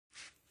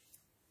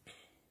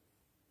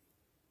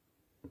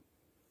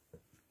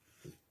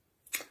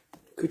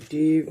Good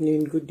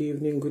evening,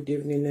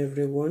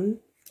 everyone.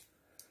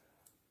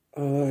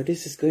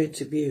 This is going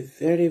to be a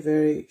very,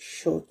 very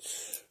short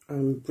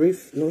and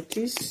brief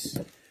notice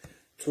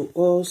to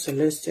all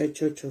Celestial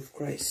Church of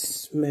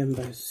Christ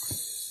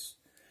members.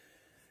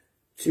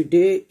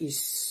 Today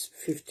is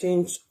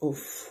 15th of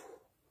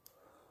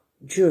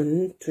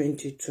June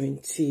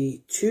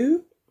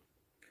 2022,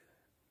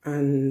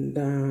 and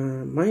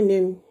my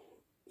name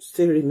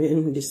still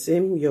remains the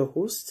same, your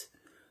host,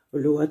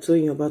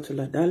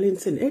 OLUWATOYIN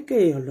Darlington,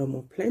 aka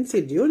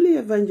OLOMOPLENTY, the only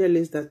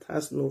evangelist that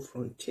has no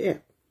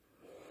frontier.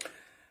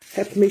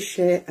 Help me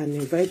share and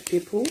invite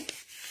people.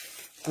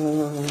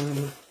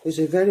 It's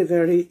a very,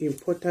 very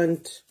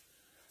important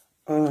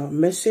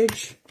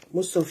message.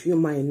 Most of you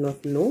might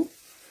not know.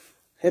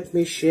 Help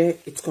me share.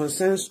 It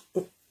concerns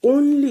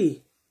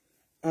only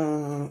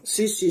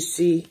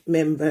CCC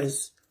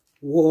members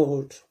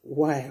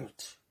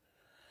worldwide.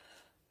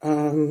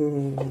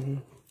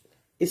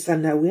 It's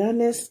an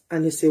awareness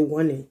and it's a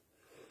warning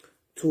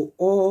to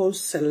all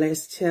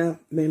Celestial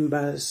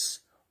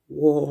members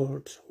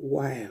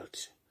worldwide.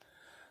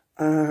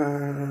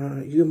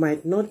 You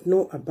might not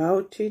know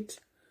about it.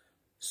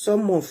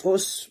 Some of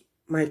us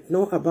might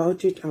know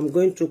about it. I'm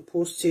going to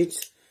post it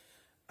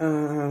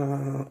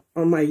on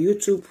my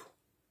YouTube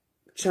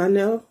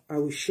channel. I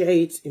will share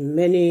it in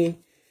many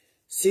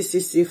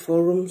CCC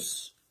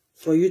forums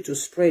for you to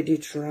spread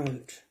it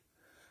around.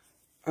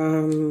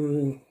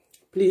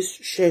 Please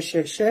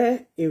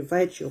share,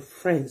 invite your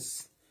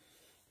friends.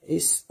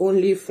 It's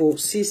only for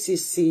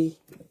CCC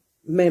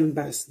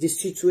members. The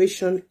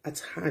situation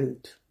at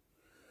hand.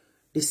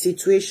 The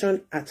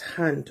situation at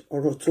hand.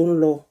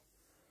 Orotunlo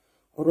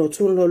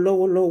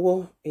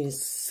lowo in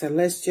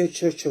Celestial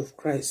Church of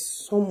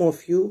Christ. Some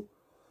of you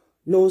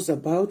knows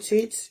about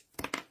it.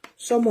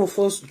 Some of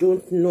us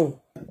don't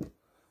know.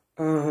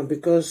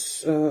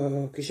 Because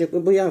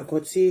Kishepeboya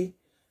Nkoti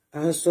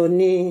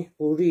Ansoni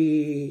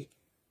Ori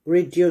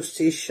radio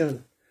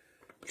station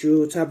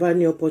ju taba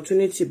ní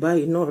opportunity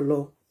báyìí náà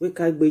lọ pé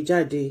ká gbé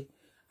jáde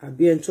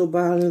àbí en tó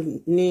bá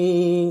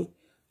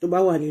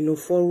wà nínú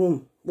forum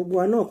gbogbo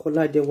wa náà kò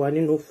la dé wà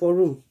nínú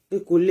forum pé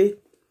kó lé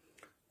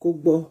kó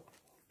gbọ́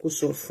kó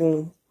sọ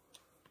fún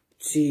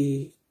ti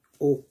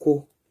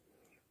oko.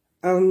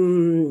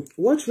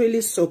 What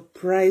really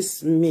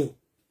surprised me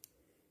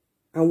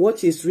and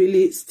what is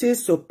really still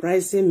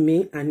surprising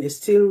me and is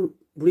still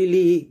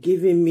really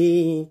giving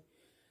me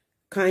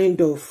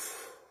kind of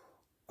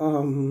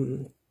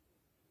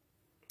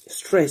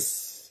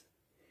stress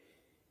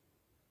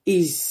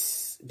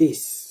is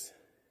this.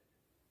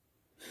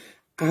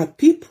 Are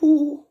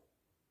people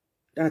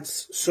that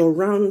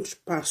surround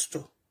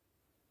Pastor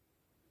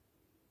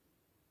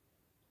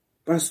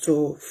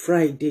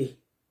Friday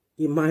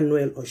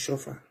Emmanuel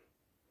Oshofa,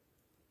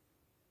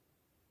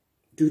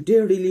 do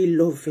they really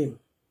love him?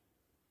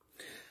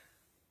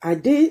 Are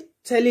they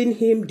telling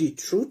him the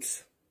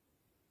truth?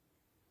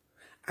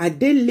 Are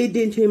they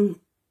leading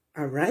him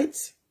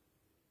aright?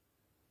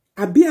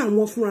 Àbí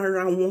àwọn fúnra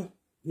ra wọn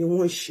ni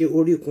wọ́n ṣe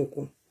orí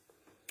kunkun.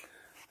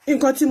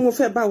 Nǹkan tí mo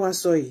fẹ́ bá wa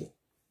sọ yìí.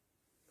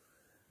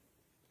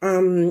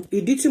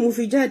 Ìdí tí mo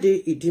fi jáde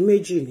ìdí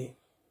méjì ni.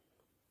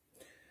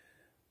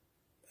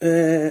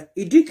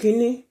 Ìdí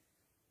kíní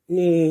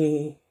ni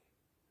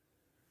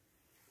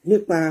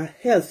nípa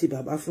health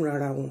bàbá fúnra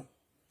ra wọn.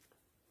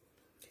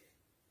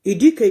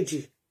 Ìdí kejì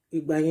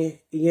ìgbà yẹn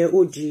ìyẹn ó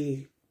di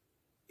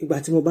ìgbà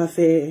tí mo bá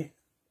fẹ́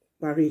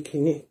parí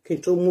kíní kí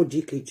n tó mú ìdí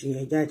kejì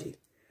yẹn jáde.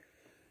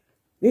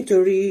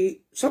 Nítorí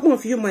some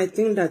of you might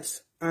think that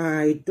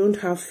I don't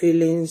have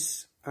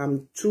feelings,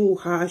 I'm too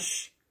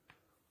harsh,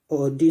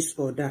 or this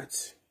or that.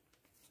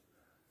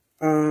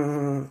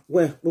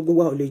 Well, gbogbo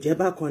wa ò lè jẹ́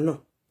bákan náà.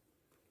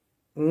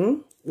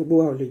 Gbogbo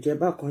wa ò lè jẹ́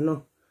bákan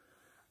náà.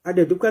 A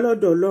dẹ̀ dúpẹ́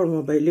lọ́dọ̀ Ọlọ́run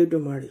ọba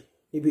Elédùmarè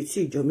níbi tí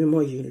ìjọ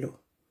mímọ́ yìí ń lọ.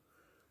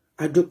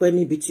 A dúpẹ́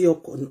níbi tí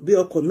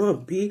ọkọ̀ náà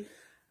bí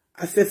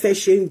afẹ́fẹ́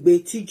ṣe ń gbé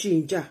tí jì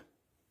ń jà.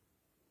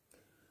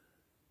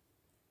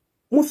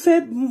 Mo fẹ́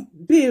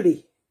béèrè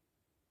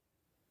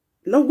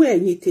lọ́wọ́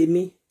ẹ̀yin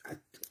tèmi,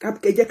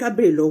 ẹ jẹ́ ká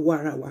béèrè lọ́wọ́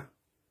ara wa.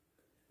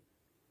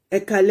 Ẹ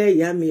kálẹ́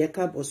ìyá mi, ẹ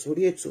káàbọ̀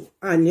sórí ètò.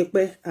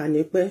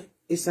 Ànípẹ́.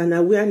 It's an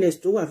awareness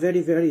tó wà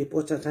very, very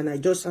important and I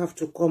just have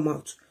to come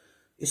out.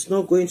 It's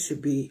not going to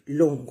be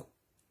long.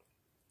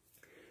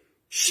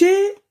 Ṣé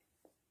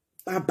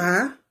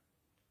bàbá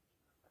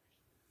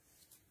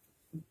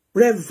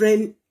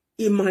Reverend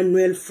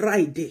Emmanuel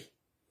Friday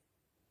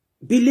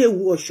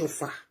Bíléwu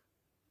Ọ̀ṣọ́fà,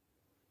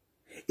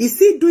 is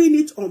he doing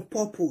it on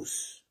purpose?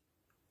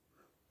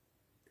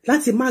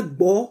 Láti má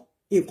gbọ́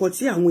nǹkan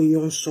tí àwọn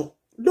èèyàn ń sọ.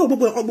 Dó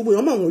gbogbo èèyàn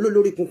mọ̀ wọ́n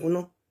lórí kunkun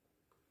náà.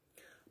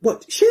 But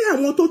ṣé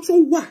àwọn tó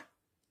tún wà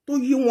tó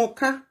yí wọn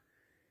ká,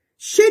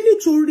 ṣé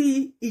nítorí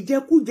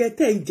ìjẹkújẹ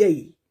tẹ́ ń jẹ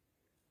yìí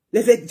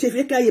lẹ́fẹ̀ẹ́ ṣe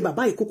fẹ́ káyé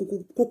bàbá yìí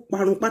kó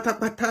parun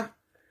pátápátá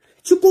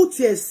tí kò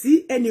tiẹ̀ sí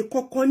ẹnì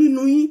kankan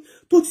nínú yín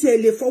tó tiẹ̀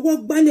lè fọwọ́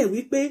gbálẹ̀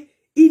wípé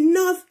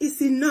enough is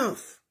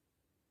enough.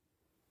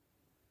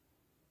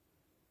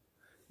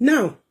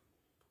 Now,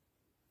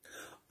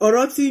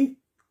 ọ̀rọ̀ tí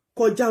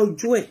kọjá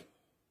ojú ẹ̀.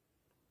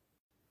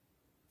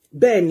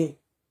 bẹ́ẹ̀ ni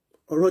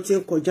ọ̀rọ̀ tí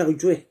ń kọjá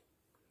ojú ẹ̀.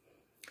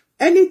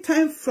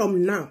 Anytime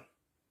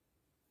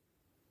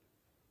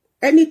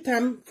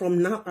from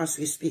now as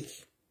we speak,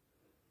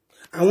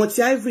 àwọn tí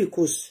Ivory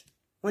Coast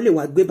wọ́n lè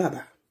wá gbé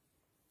bàbá.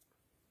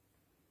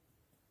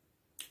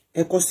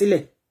 Ẹ kọ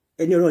sílẹ̀,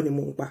 ẹni ọ̀rọ̀ ni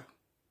mò ń pa.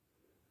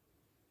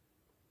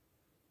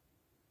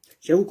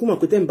 Ṣé kúkú mọ̀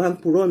pé tẹ́ ń bá ń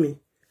purọ́ mi,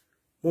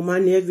 mo máa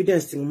ní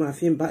evidence tí mo máa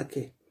fi ń back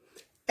ẹ̀.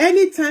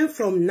 Anytime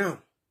from now,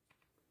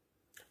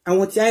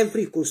 àwọn tí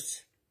Ivory Coast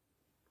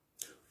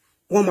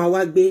wọ́n máa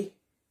wá gbé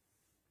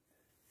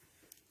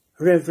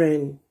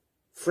Reverend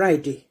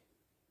Friday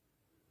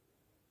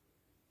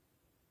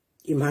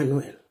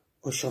Emmanuel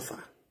Oshofa.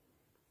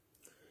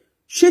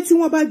 Ṣé tí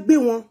wọ́n bá gbé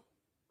wọn,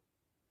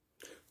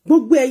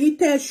 gbogbo ẹ̀yin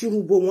tẹ́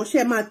ṣùrùbò wọn ṣe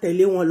máa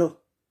tẹ̀lé wọn lọ?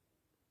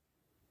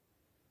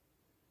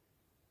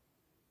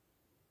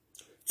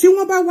 Tí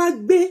wọ́n bá wá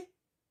gbé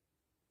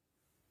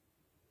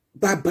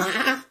bàbá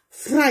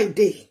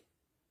Friday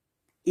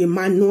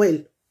Emmanuel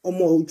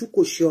ọmọ ojú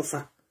kò ṣe ọfà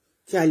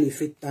tí a lè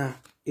fi ta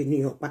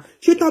ènìyàn pa,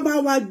 ṣé tó bá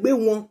wá gbé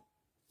wọn,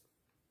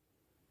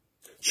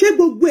 ṣé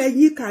gbogbo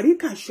ẹ̀yin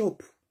kàríkà shop,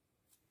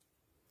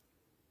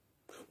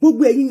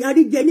 gbogbo ẹ̀yin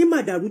aríjẹ ní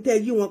màdàrú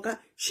tẹ́ yí wọn ká,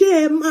 ṣé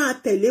ẹ máa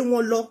tẹ̀lé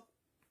wọn lọ?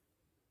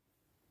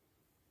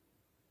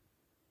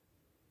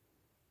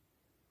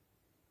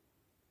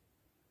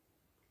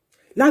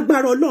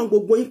 Lágbára Ọlọ́run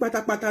gbogbo yín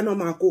pátápátá náà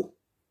máa kó.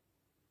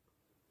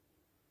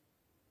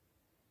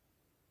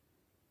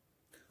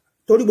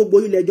 Torí gbogbo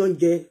yín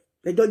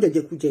lẹ́jọ́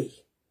jẹjẹkújẹ yìí.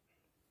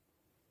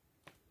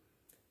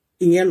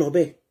 Ìyẹn lọ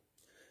bẹ́ẹ̀.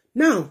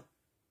 Now,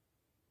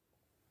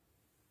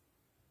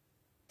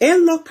 ẹ ń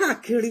lọ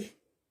káàkiri.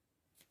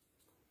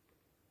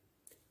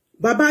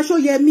 Bàbá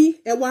Ṣóyẹmí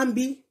ẹ wá ń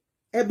bí,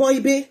 ẹ bọ́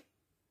ibé.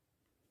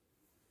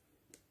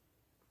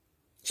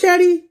 Ṣé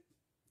rí,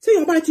 tí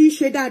èèyàn bá ti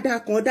ṣe dáadáa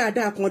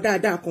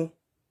kan,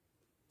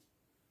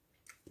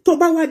 tó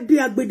bá wá dé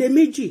agbede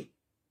méjì,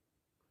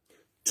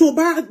 tó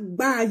bá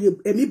gba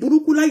ẹ̀mí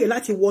burúkú láyè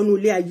láti wọnú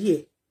ilé ayé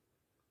ẹ̀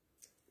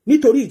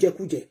nítorí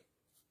ìjẹkújẹ,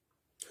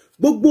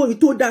 gbogbo èyí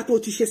tó dáa tó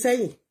ti ṣe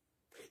sẹ́yìn,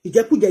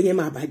 ìjẹkújẹ yẹn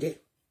máa bàjẹ́.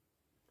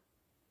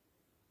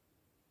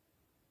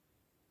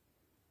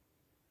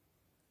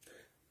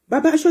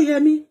 Bàbá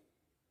Ṣóyẹmí,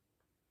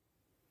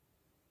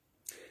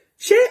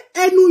 ṣé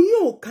ẹnu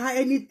yóò ká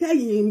ẹni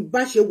tẹ́yìn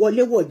bá ṣe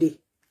wọléwọ̀de?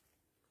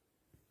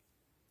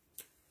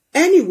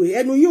 Anyway,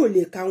 ẹnu yóò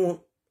lè ká wọn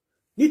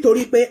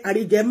nítorí pé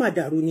àríjẹ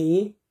màdàrú nìyí.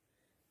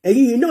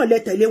 Ẹ̀yin yìí náà lẹ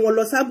tẹ̀lé wọn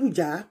lọ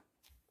s'Ábùjá.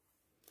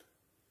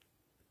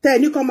 Tẹ́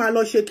ní kó máa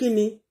lọ ṣe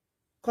kíni,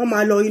 kó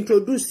máa lọ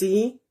introduce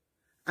yín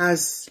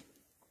as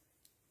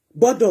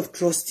board of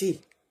trustee.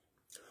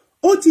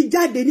 Ó ti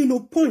jáde nínú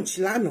Punch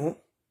lánàá.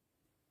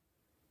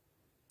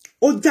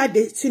 Ó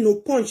jáde sínú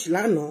Punch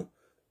lánàá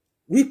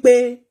wípé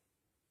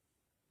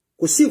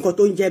kò sí nǹkan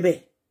tó ń jẹ́ bẹ́ẹ̀.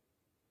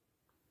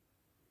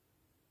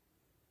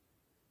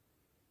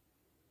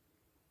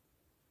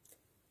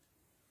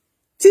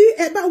 Tí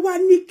ẹ bá wá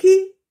ní kí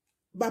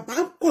bàbá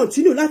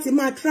continue láti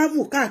máa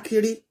travel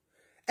káàkiri,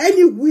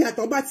 anywhere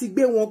àtọ́ bá ti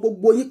gbé wọn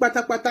gbogbo yín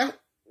pátápátá.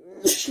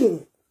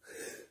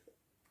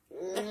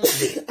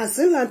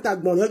 Àsìnlá ń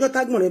tàgbọ̀nrín, ọjọ́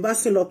tágbọ̀nrín bá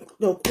sìn lọ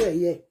kú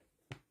ẹ̀yẹ.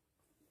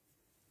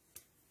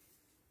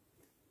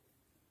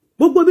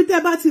 Gbogbo bí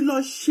tẹ́ bá ti lọ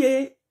ṣe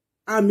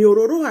àmì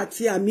òróró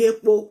àti àmì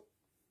epo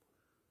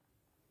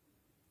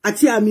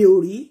àti àmì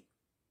òrí,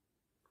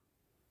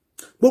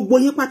 gbogbo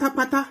yín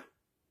pátápátá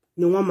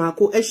ni wọ́n máa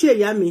kó. Ẹ ṣé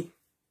ìyá mi.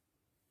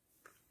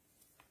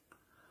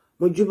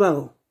 Mojúbà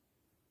o.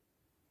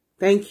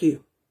 Thank you.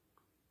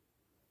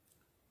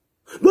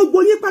 Gbogbo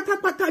yín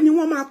pátápátá ni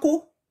wọ́n máa kó.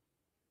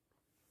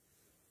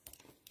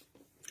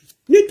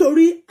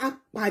 Nítorí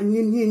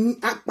apàyàn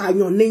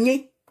ni yín.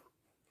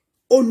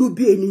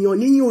 Olubi ènìyàn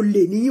ni yín,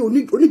 olè ni yín,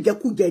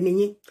 oníjẹkújẹ ni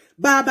yín.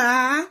 Bàbá,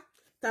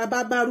 tá bá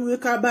bá rúwé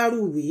ká bá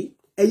rúwé,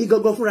 ẹ̀yin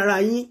gangan fúnra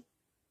yín.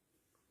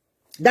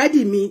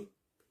 Dádì mi,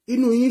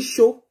 inú yín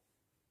ṣó.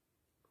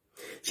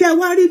 Ṣé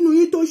wá rí inú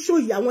yín tó ṣó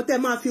yìí, àwọn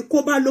tẹ́ máa fi kó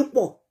bá ló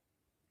pọ̀.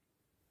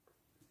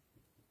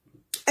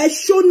 Ẹ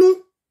ṣónú.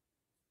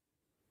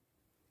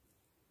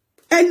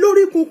 Ẹ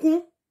lórí kunkun.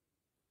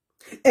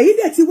 Ẹ̀yin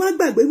dẹ̀ ti wá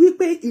gbàgbé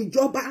wípé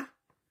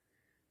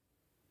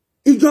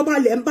ìjọba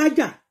lẹ̀ ń bá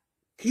jà,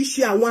 kì í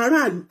ṣe àwọn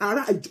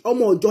ará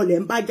ọmọ ọ̀jọ́ lẹ̀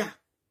ń bá jà.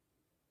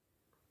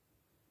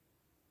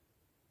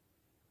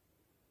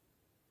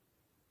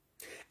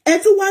 Ẹ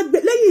tún wá gbé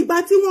lẹ́yìn ìgbà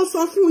tí wọ́n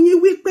sọ fún yín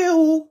wípé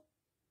o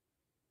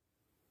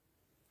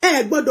ẹ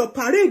gbọ́dọ̀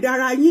parade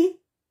ara yín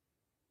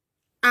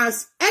as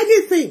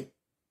anything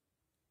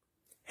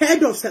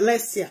head of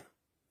Celestia.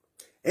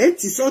 Ẹ ń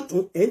tì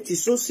sọ́tún, ẹ ń tì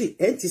sósì,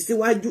 ẹ ń tì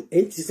síwájú, ẹ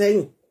ń tì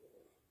sẹ́yìn.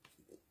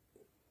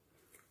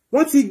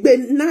 Wọ́n ti gbé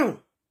now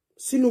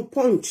sínú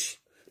Punch.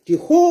 The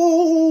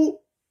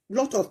whole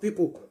lot of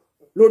people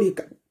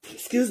lóríkà,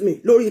 excuse me,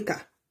 lóríkà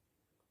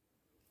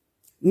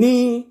ní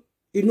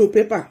inú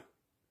paper.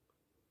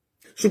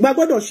 Ṣùgbọ́n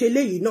gbọ́dọ̀ ṣe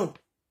eléyìí náà.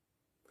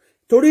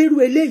 Torí irú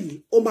eléyìí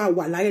ó máa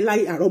wà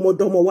láéláé,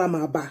 àrọ́mọdọ́mọ wa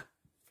máa bá.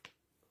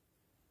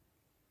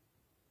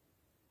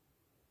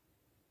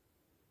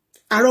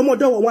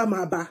 Àrọ́mọdọ́mọ wa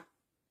máa bá.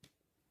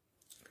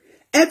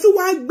 ẹ tún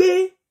wá gbé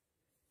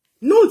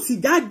nóòtì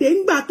jáde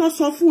ńgbà tó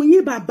sọ fún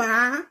yín bàbá.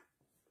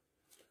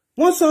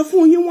 Wọ́n sọ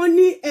fún yín wọ́n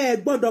ní ẹ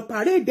gbọ́dọ̀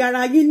parade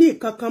ara yín ní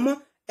kankan mọ́.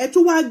 Ẹ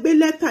tún wá gbé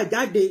lẹ́tà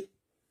jáde.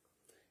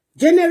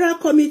 General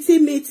Committee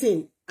meeting,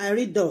 I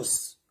read those.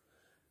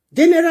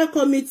 General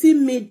Committee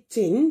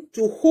meeting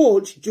to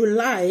hold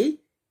July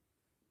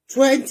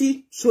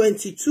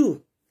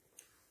 2022.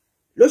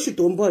 Lóṣù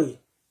tó ń bọ̀ yìí.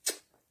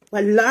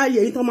 Wàláhì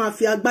èyí tó máa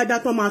fi agbádá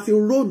tó máa fi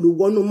róòlù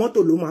wọnú mọ́tò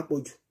ló máa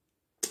pọ̀jù.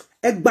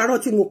 Ẹ gbárọ́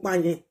tí mo pa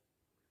yẹn.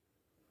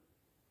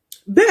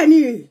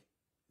 Bẹ́ẹ̀ni,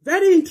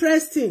 very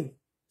interesting.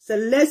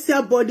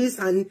 Celestial bodies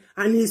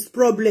and his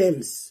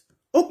problems.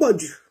 Ó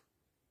pọ̀jù.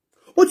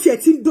 Ó tiẹ̀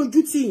tí ń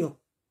dojú tìyàn.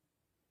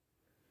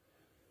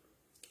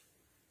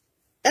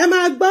 Ẹ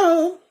máa gbọ́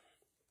o.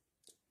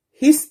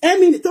 His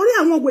eminence. Torí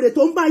àwọn wèrè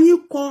tó ń bá yín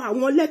kọ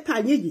àwọn lẹ́tà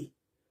yín yìí.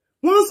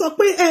 Wọ́n sọ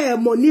pé ẹ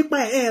mọ̀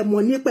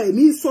nípa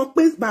èmi sọ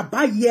pé bàbá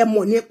yìí ẹ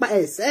mọ̀ nípa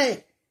ẹ̀sẹ̀.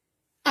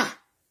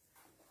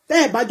 Tẹ́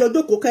ẹ bá jọ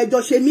jókòó kẹjọ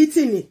ṣe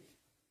mítìnì.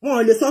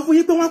 Wọ́n lè sọ fún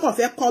yín pé wọ́n kàn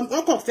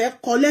fẹ́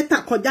kọ lẹ́tà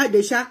kan jáde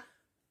ṣá.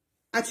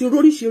 Àti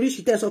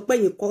oríṣiríṣi tẹ́ sọ pé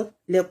yín kọ́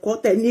lẹ́kọ́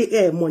tẹ́ ní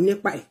ẹ mọ̀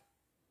nípa ẹ̀.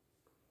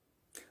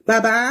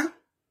 Bàbá,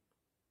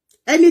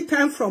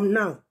 anytime from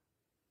now,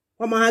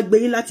 wọ́n máa gbé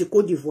yín láti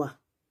Côte d'Ivoire.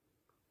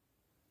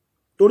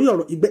 Torí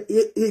ọ̀rọ̀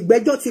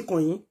ìgbẹ́jọ́ ti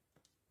kàn yín.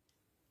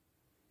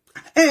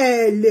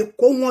 Ẹ lè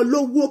kó wọn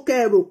lówó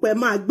kẹ́rò pé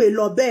máa gbé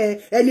lọ bẹ́ẹ̀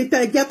ẹni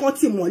tẹ́ jẹ́ kán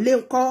ti mọ̀lé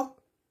ńkọ́.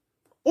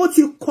 Ó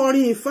ti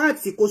kọrin in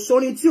fact kò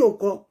sórin tí ò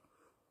kọ.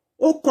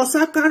 Ó kọ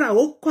sákárà,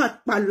 ó kọ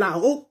àpàlà,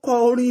 ó kọ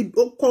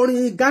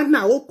orin Ghana,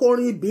 ó kọ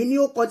orin Benin,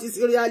 ó kọ ti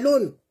Sierra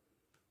Leone.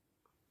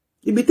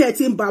 Ibi tẹ́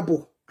ti ń babọ̀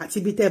àti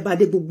ibi tẹ́ bá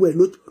dé gbogbo ẹ̀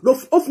ló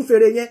ó fún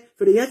fèrè yẹn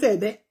fẹ́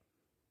bẹ́.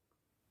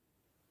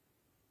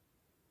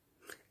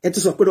 Ẹ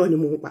tún sọ pé rọ́ ni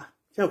mo ń pa.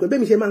 Ṣé àwọn pé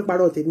bẹ́ẹ̀ mi ṣe máa ń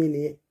parọ́ tèmi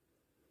nìyẹn.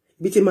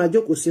 Ibi tí máa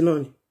jókòó sí náà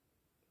ni.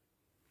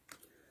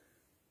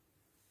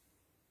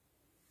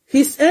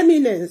 His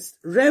Eminence,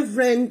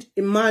 Reverend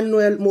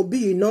Emmanuel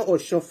Mobiyino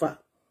Oshofa,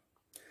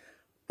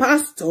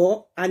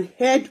 pastor and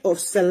head of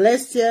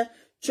Celestial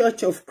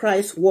Church of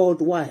Christ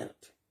Worldwide,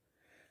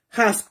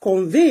 has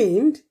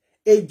convened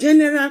a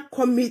general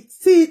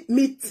committee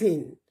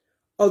meeting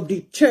of the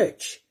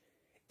church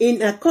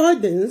in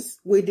accordance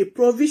with the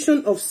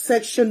provision of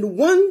Section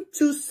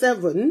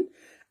 127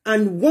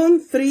 and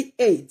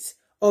 138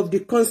 of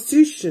the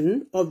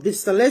Constitution of the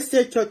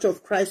Celestial Church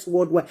of Christ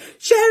Worldwide.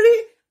 Sherry,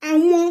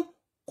 àwọn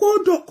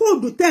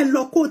kóòdù tẹ́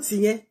lọ kóòtù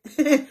yẹn.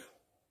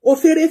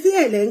 Òfèrèfé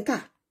ẹ̀lẹ́ǹkà.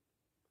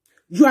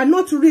 You are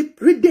not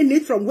reading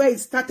it from where it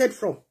started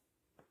from.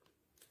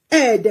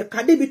 The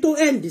kadebito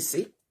end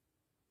sí.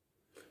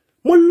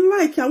 Mo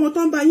like àwọn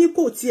tó ń bá yín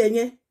kóòtù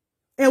yẹn.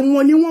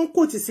 Ẹ̀wọ̀n ni wọ́n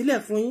kóòtù sílẹ̀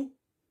fún yín.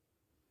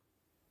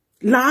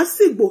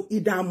 Làásìgbò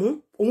ìdààmú,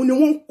 òun ni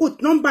wọ́n kóòtù,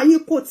 nọ́mbà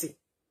yín kóòtù.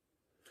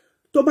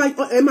 Tó bá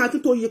ẹ máa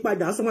tún tó yí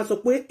padà, sọ máa sọ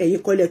pé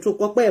ẹ̀yin kọ́lẹ̀ tó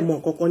kọ́ pé ẹ mọ̀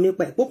nǹkan kan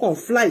nípa ẹ̀, pé kàn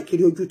fly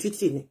kiri ojú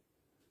títì ni.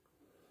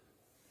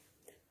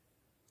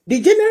 The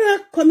General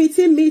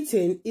Committee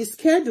meeting is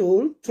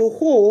scheduled to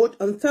hold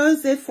on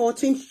Thursday,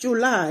 14th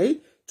July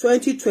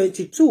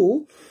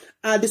 2022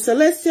 at the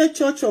Celestial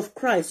Church of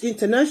Christ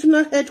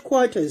International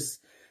Headquarters,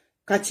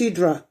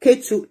 Cathedral,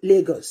 Ketu,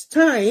 Lagos.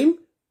 Time,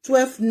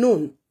 12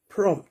 noon,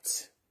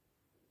 prompt.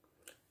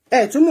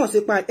 Túmọ̀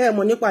sí pa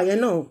mọ̀ nípa yẹn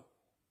náà.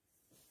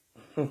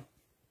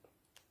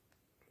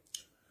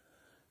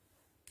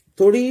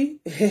 Torí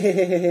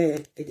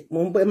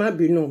mo ń bọ́ ẹ má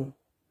bínú.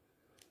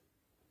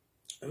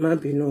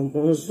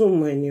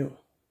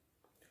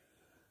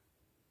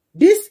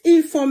 This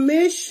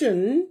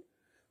information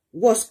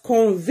was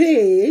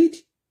conveyed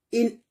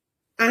in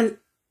an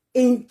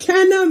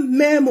internal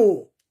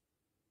memo.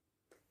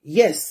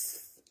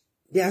 Yes,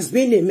 there has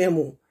been a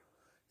memo.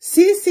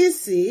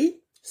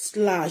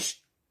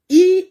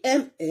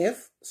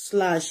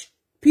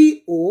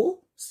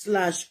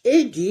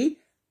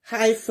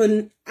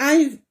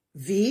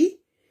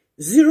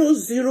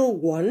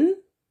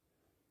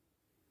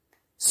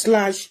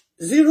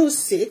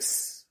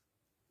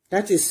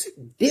 that is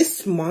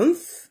this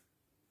month,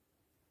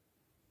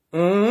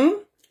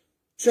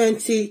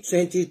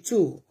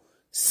 2022,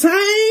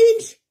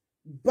 signed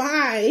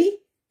by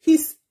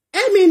His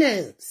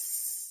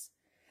Eminence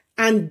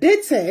and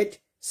dated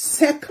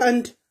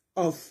 2nd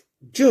of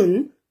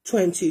June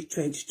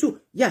 2022.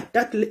 Yeah,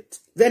 that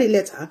very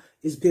letter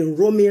is been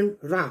roaming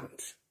round.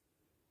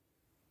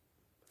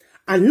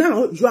 And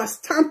now you are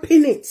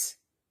stamping it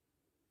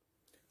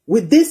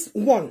with this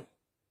one,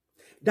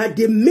 that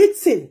the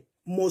meeting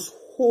must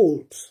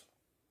hold.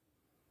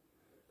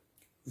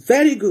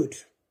 Very good.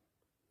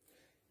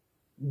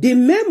 The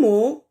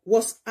memo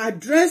was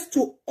addressed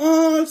to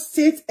all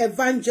state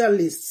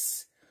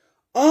evangelists,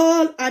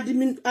 all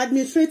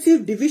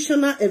administrative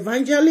divisional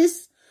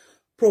evangelists,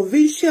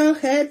 provincial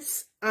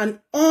heads, and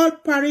all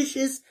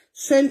parishes,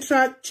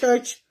 Central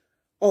Church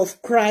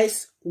of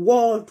Christ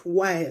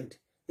Worldwide.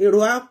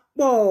 Èrò á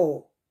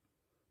pọ̀.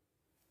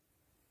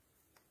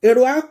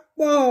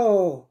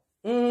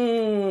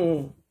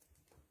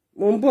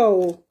 Mo ń bọ̀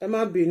o, ẹ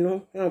má bínú.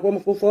 Ẹ mọ̀ pé mo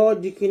kò fọwọ́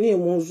di kíní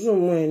mo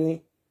zoom ẹ ni.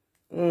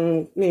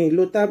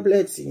 Lo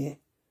tablet.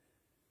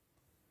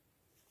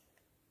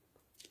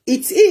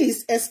 It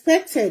is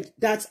expected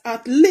that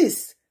at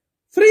least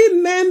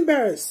 3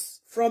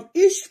 members from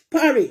each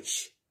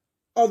parish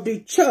of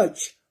the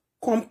church,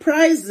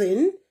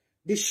 comprising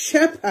the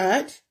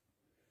shepherd,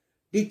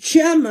 the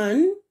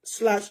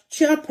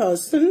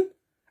chairman/chairperson,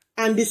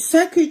 and the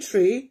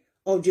secretary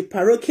of the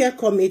parochial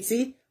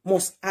committee,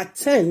 must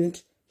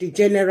attend the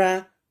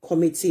general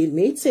committee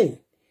meeting.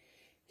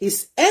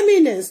 His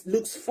Eminence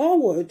looks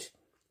forward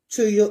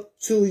to your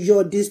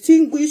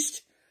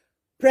distinguished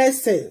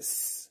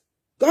presence.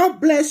 God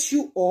bless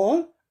you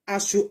all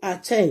as you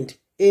attend.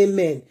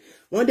 Amen.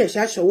 One day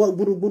shall show what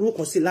buru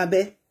kan sí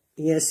lábẹ́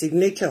ìyẹn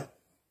signature.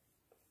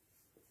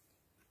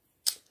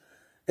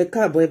 Ẹ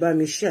káàbọ̀, ẹ bá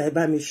mi share, ẹ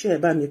bá mi share,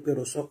 ẹ bá mi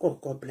pèrò sọ́kàn.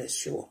 God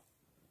bless you all.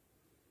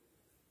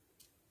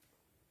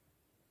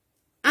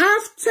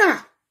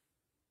 After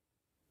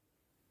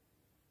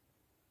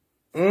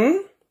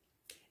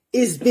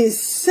it's been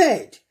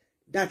said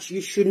that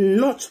you should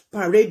not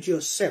parade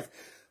yourself.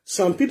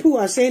 Some people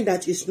are saying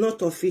that it's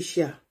not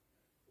official.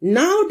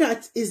 Now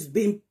that it's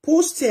been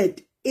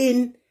posted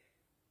in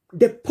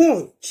the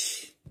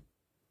Punch.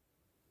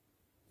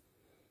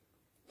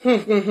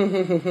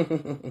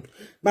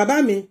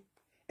 Baba mi,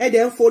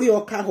 eden fori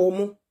oka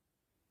homo.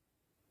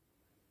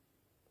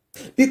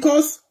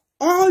 Because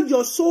all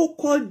your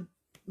so-called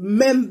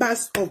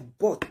members of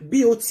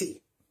BOT,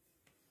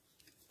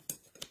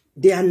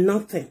 they are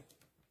nothing.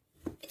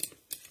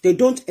 They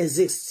don't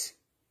exist.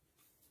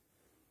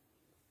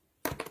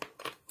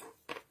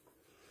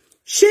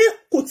 Ṣé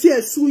kò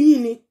tiẹ̀ sú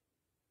yín ni?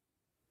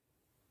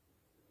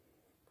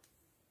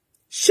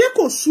 Ṣé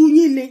kò sú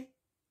yín ni?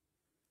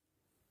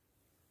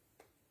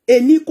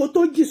 Èní kò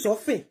tó jì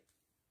sọ́fìn.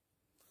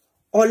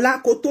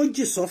 Ọ̀la kò tó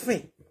jì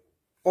sọ́fìn.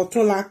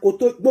 Ọ̀túnla kò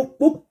tó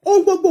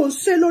gbogbo ń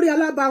ṣe lórí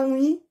alábàáhùn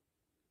yín.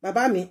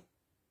 Bàbá mi,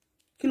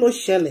 kí ló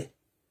ṣẹlẹ̀?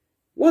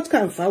 What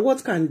can fa?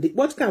 What can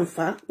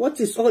fa? What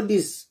is all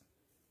this?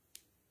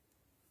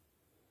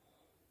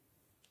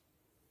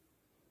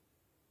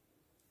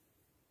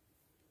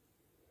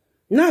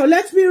 Now,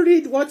 let me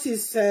read what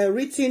is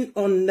written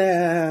on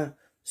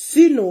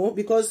Sino,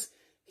 because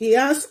he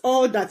has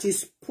all that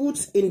is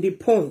put in the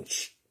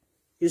Punch.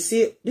 You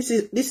see, this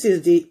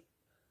is the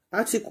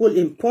article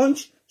in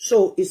Punch,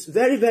 so it's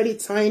very, very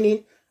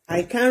tiny.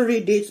 I can't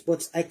read it,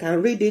 but I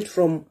can read it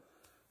from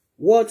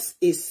what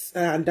is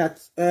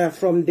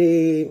from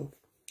the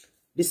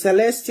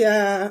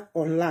Celestial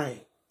Online.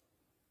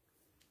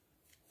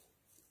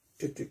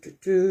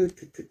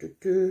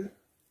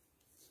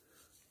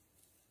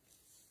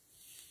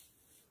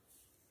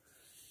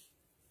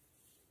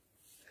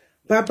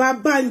 Baba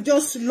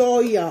Banjo's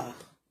lawyer,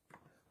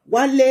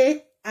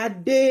 Wale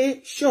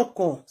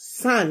Adeshoko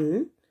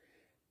San,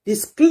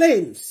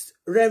 disclaims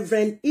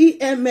Reverend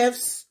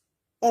EMF's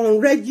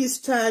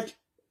unregistered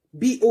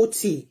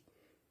BOT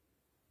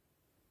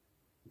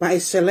by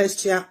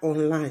Celestial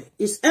Online.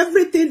 It's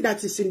everything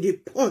that is in the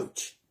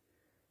Punch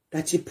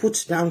that he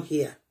puts down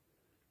here.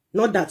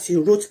 Not that he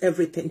wrote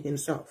everything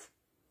himself.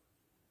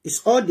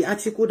 It's all the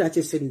article that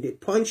is in the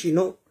Punch, you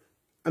know.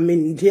 I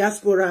mean,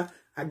 diaspora,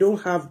 I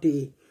don't have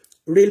the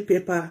real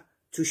paper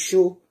to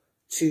show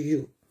to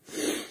you.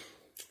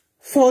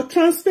 For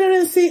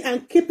transparency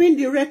and keeping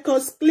the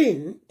records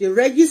clean, the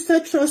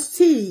registered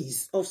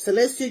trustees of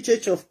Celestial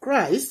Church of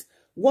Christ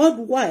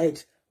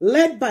worldwide,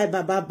 led by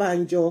Baba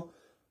Banjo,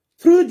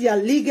 through their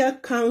legal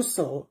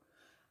counsel,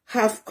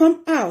 have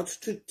come out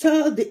to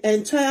tell the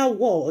entire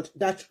world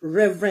that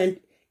Reverend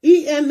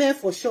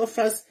EMF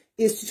Oshofa's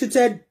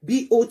instituted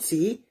BOT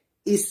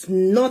is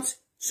not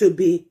to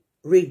be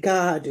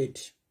regarded.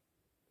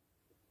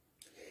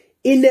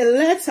 In a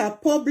letter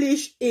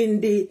published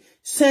in the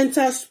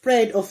center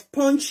spread of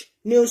Punch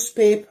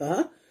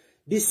newspaper,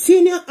 the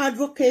senior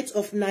advocate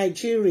of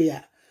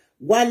Nigeria,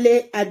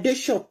 Wale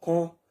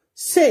Adeshoko,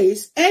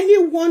 says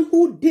anyone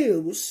who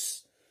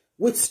deals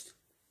with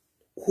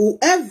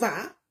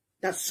whoever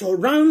that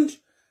surround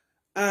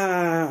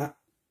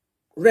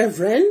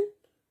Reverend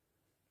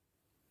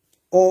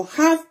or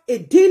have a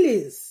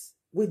dealings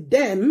with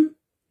them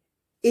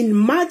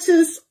in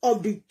matters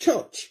of the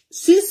church,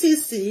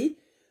 CCC,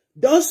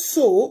 does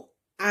so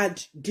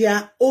at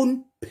their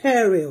own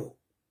peril.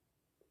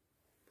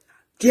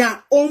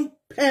 Their own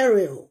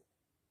peril.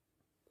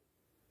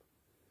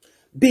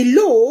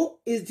 Below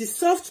is the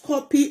soft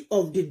copy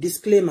of the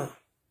disclaimer.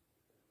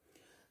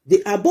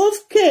 The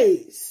above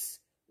case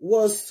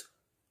was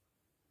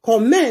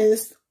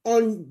commenced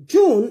on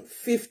June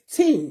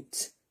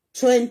 15th,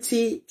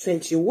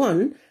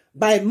 2021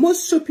 by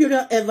Most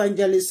Superior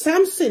Evangelist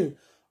Samson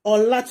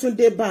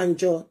Olatunde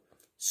Banjo,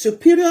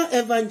 Superior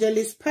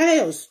Evangelist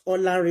Pius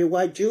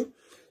Olariwaju,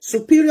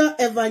 Superior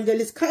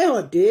Evangelist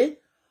Kayode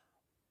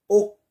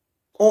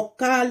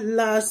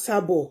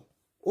Okalasabo.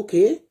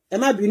 Okay, ẹ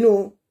má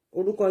bínú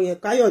orúkọ yẹn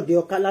Kayode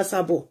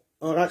Okalasabo.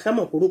 Ora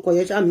sama orúkọ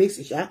yẹn sha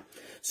mix sha.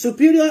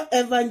 Superior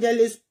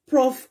Evangelist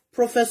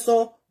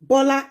Professor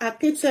Bola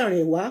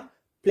Akiterewa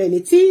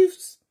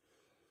plaintiffs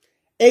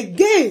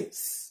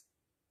against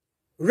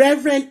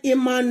Reverend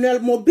Emmanuel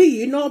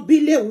Mobiyino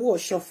Bilewu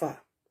Oshofa,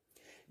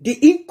 the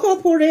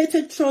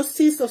Incorporated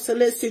Trustees of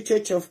Celestial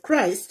Church of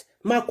Christ,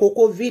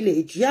 Makoko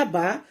Village,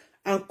 Yaba,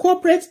 and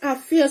Corporate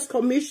Affairs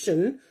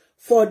Commission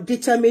for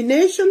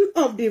determination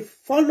of the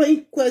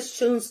following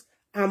questions,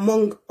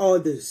 among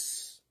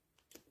others.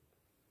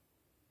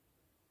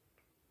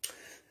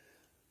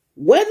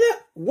 Whether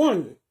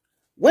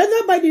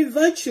by the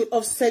virtue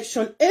of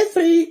Section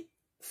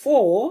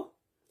 834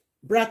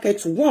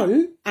 bracket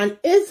 1 and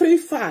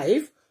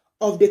 835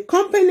 of the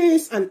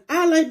Companies and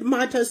Allied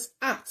Matters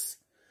Act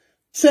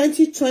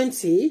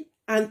 2020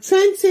 and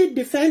 20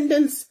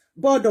 Defendants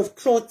Board of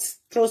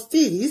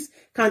Trustees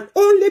can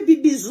only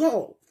be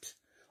dissolved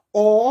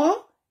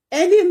or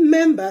any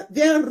member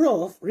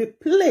thereof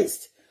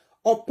replaced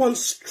upon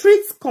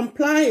strict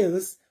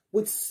compliance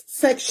with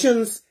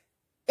sections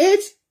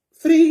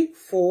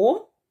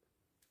 834,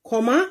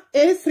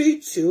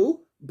 832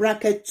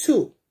 bracket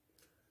 2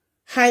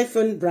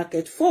 hyphen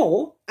bracket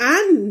 4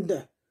 and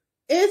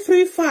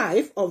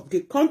 835 of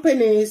the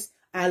Companies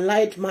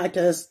Allied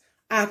Matters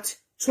Act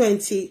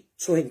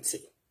 2020.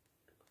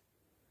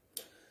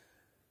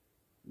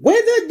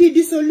 Whether the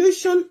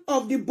dissolution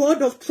of the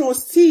Board of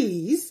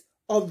Trustees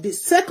of the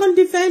second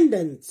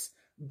defendant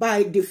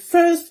by the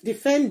first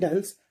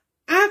defendant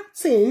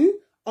acting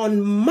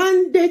on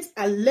mandate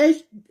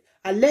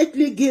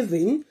allegedly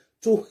given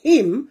to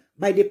him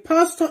by the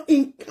pastor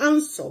in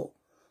council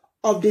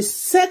of the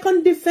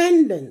second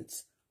defendant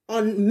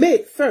on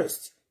May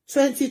 1st,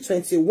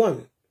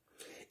 2021,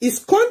 is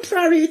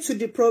contrary to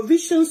the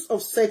provisions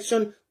of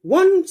Section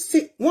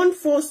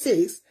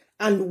 146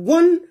 and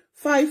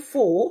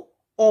 154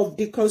 of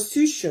the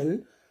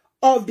Constitution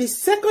of the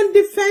second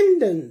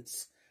defendant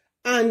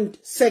and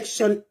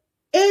Section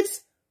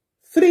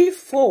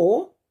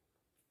 834,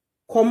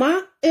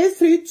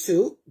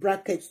 832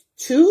 bracket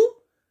 2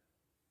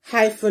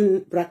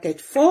 hyphen bracket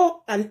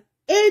 4 and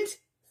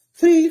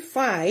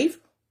 835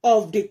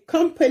 of the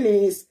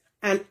Companies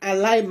and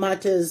Allied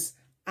Matters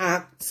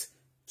Act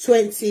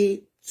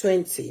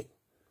 2020.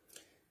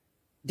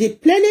 The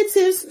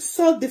plaintiffs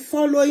sought the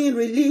following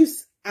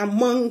reliefs,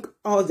 among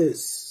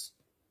others.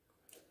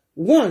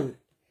 1.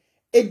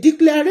 A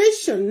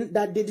declaration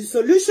that the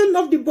dissolution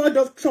of the Board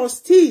of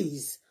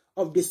Trustees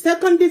of the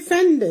second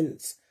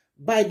defendant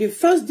by the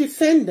first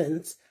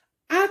defendant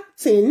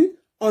acting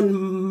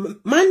on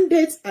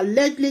mandates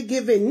allegedly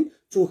given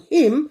to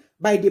him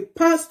by the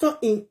pastor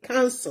in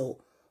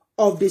council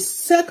of the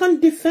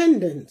second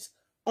defendant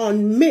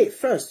on May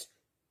 1st,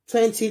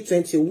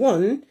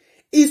 2021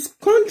 is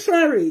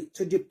contrary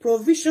to the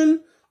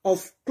provision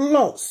of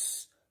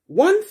clause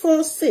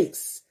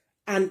 146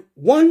 and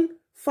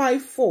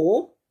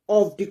 154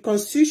 of the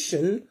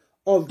Constitution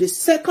of the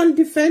second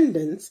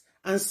defendant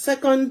and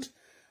sections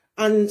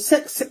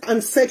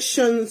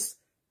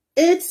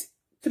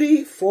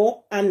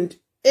 834 and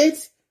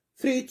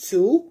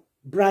 832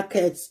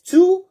 brackets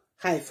 2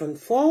 hyphen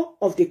 4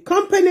 of the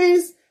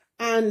Companies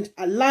and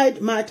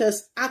Allied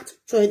Matters Act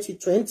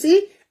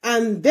 2020,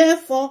 and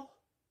therefore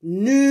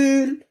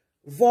null,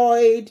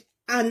 void,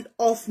 and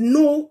of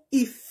no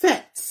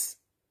effect.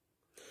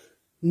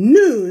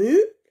 Null,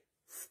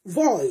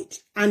 void,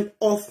 and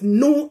of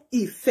no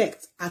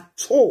effect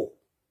at all.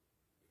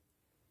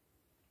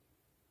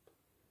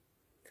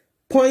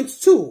 Point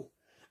 2.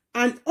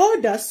 An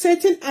order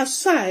setting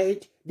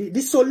aside the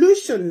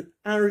dissolution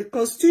and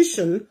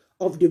reconstitution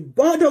of the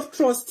Board of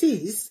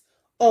Trustees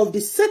of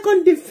the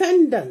second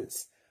defendant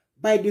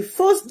by the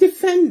first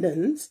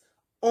defendant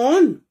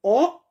on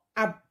or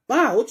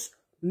about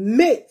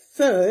May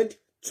 3rd,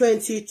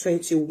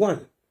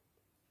 2021.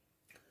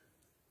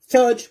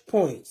 Third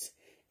point,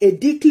 a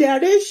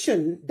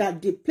declaration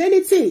that the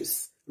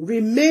plaintiffs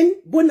remain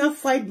bona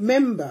fide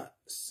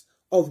members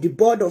of the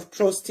Board of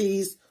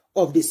Trustees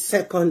of the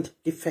second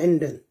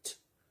defendant.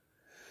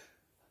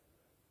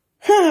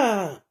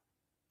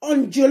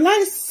 On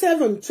July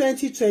 7,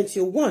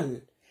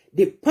 2021,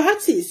 the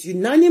parties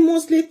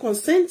unanimously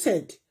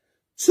consented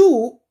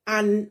to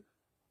an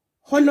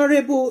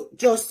Honorable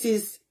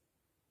Justice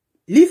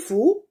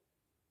Lifu,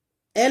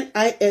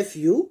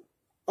 Lifu,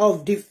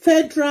 of the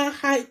Federal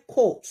High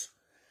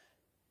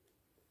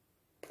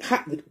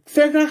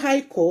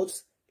Court,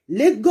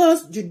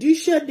 Lagos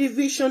Judicial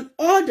Division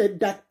ordered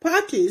that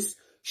parties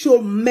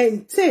should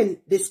maintain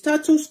the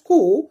status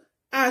quo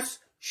as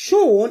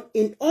shown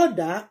in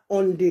order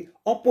on the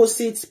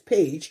opposite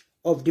page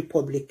of the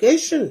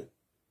publication.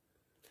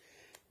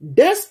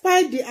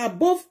 Despite the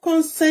above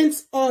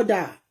consent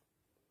order,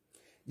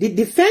 the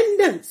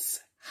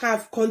defendants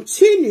have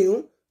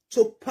continued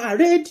to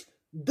parade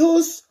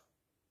those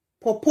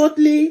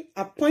purportedly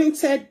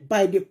appointed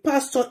by the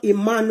Pastor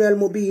Emmanuel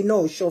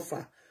Mobiyino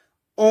Oshofa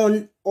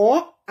on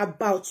or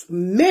about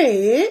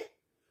May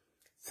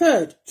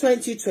 3rd,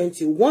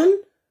 2021,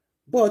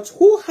 but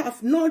who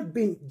have not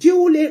been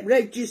duly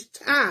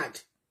registered.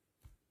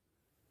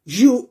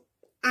 You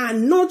are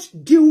not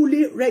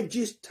duly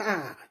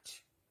registered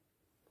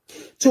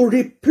to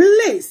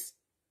replace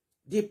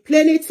the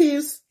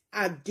plaintiffs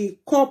at the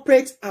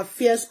Corporate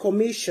Affairs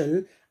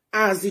Commission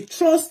as the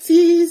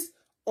trustees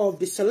of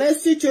the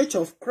Celestial Church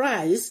of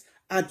Christ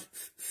at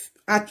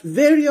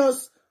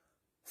various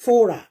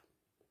fora,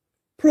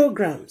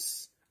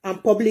 programs,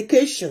 and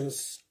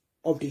publications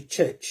of the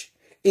church,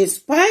 in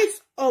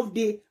spite of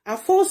the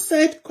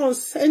aforesaid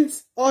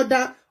consent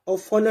order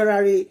of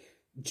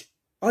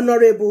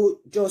Honorable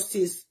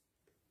Justice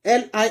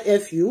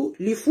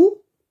Lifu,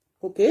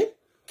 okay,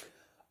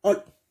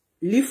 or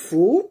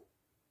Lifu.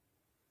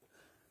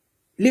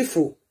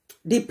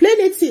 The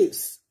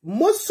plaintiffs,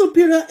 Most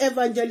Superior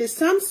Evangelist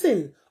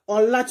Samson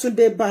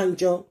Olatunde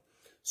Banjo,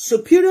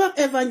 Superior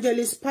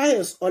Evangelist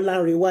Pius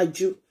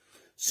Olanrewaju,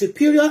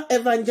 Superior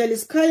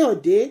Evangelist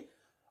Kayode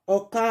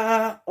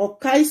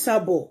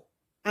Okaisabo,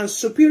 and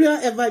Superior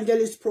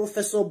Evangelist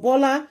Professor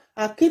Bola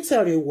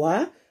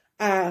Akitarewa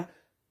are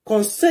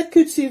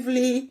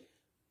consecutively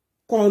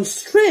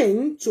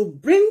constrained to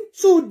bring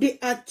to the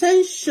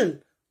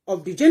attention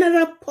of the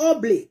general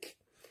public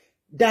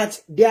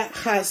that there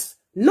has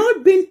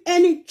not been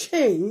any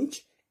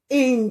change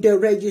in the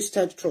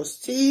registered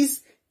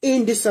trustees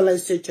in the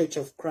Celestial Church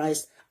of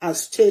Christ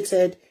as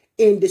stated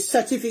in the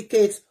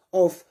certificate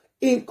of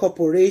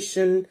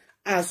incorporation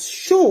as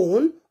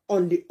shown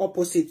on the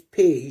opposite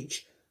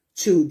page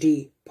to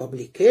the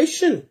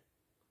publication.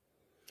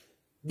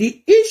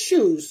 The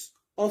issues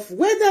of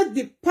whether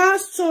the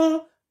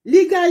pastor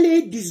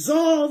legally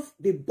dissolved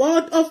the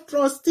Board of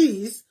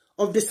Trustees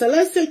of the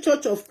Celestial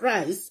Church of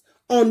Christ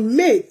on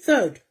May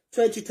 3rd,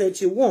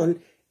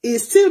 2021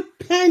 is still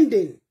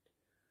pending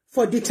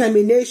for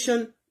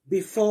determination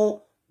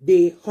before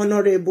the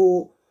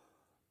Honorable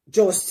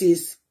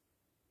Justice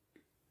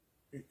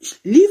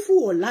Lifu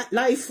or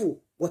Laifu,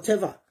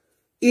 whatever,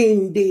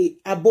 in the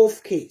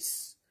above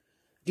case.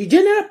 The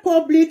general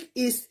public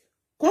is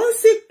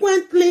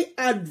consequently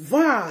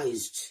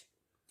advised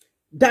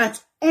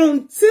that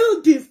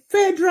until the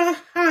Federal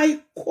High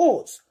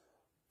Court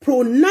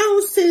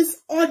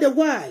pronounces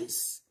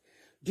otherwise,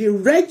 the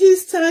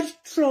registered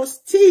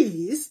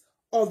trustees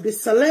of the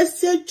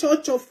Celestial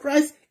Church of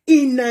Christ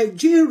in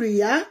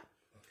Nigeria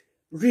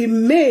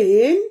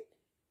it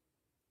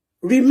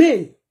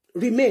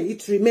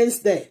remains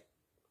there.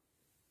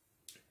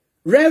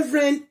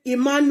 Reverend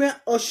Emmanuel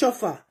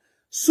Oshofa,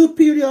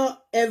 Superior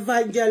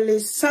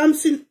Evangelist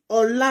Samson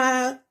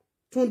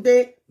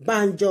Olatunde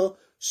Banjo,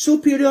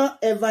 Superior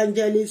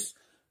Evangelist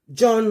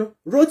John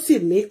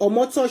Rotimi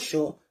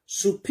Omotosho,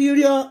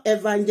 Superior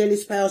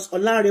Evangelist Pius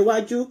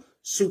Olanrewaju,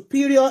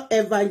 Superior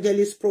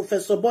Evangelist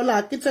Professor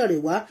Bola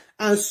Akitarewa,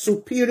 and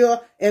Superior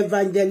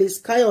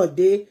Evangelist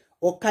Kayode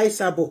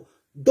Okaisabo.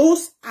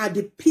 Those are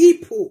the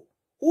people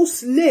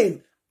whose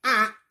name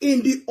are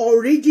in the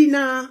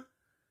original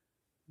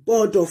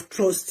Board of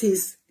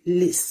Trustees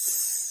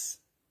lists.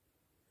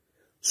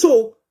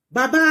 So,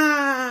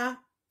 Baba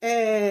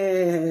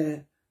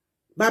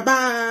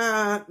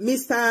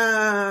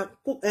Mr.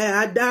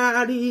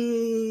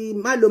 Adari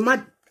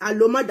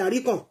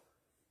Alomadarikon,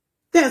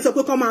 then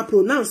so come and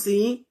pronounce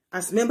him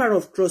as member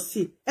of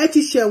trustee.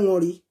 Eti share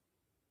worry.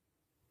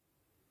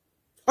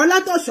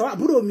 Olatosho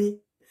àbúrò mi.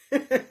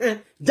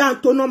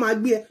 Janto no ma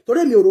gbe e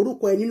torí mi ò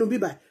rorúkọ ẹ nínú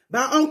bíbá.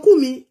 Ba uncle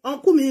mi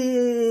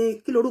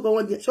kí lorúkọ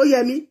wọn jẹ́?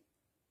 Ṣóyẹmí.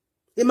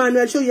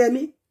 Emmanuel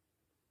Ṣóyẹmí.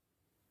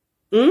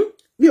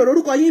 Mi ò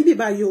rorúkọ yín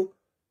bíbá yo.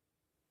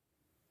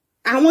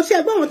 Àwọn ṣe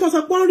gbọ́ wọn tó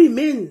sọ pé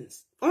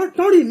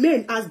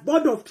remain as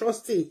Board of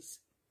Trustees.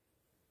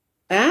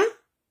 Ẹ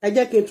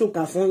jẹ́ kí n tún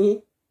kà fún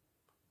yín.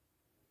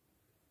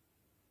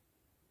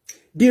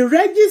 The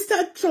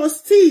registered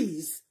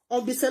trustees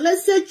of the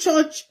Celestial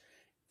Church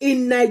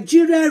in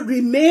Nigeria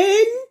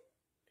remain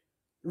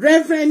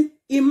Reverend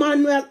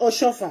Emmanuel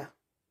Oshofa,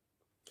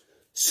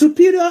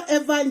 Superior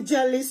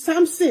Evangelist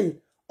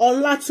Samson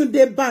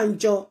Olatunde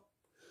Banjo,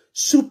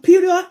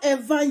 Superior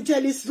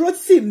Evangelist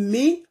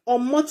Rotimi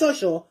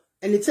Omotosho,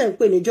 and it's a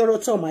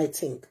Jorotom, I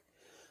think.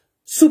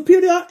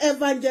 Superior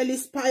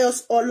Evangelist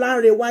Pius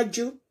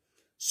Olanrewaju,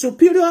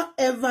 Superior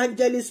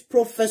Evangelist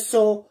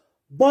Professor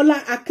Bola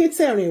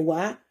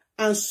Akitarewa,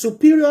 and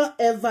Superior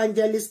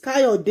Evangelist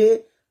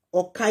Kayode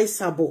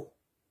Okaisabo.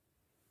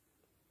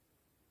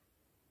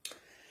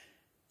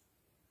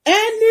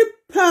 Any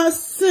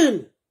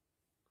person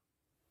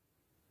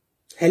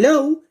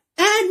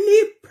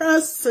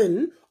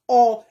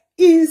or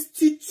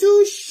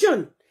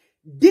institution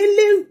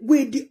dealing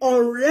with the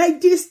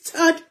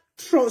unregistered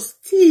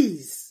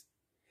trustees,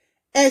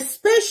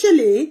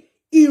 especially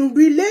in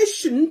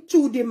relation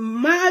to the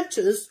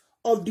matters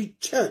of the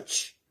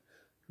church,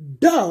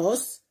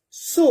 does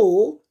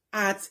so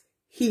at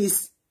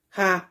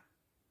her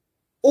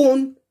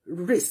own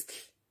risk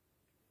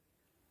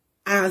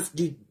as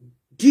the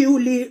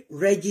duly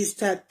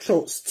registered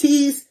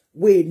trustees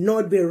will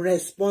not be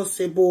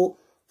responsible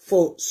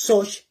for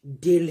such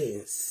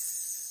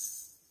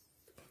dealings.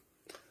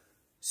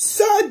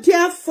 So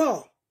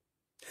therefore,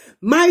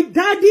 my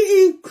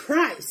daddy in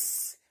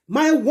Christ,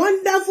 my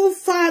wonderful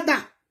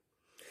father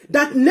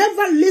that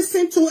never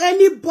listened to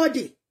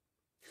anybody,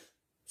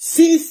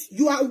 since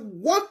you are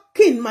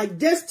working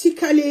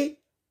majestically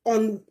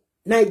on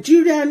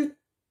Nigerian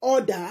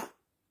order,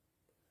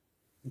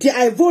 The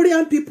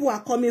Ivorian people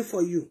are coming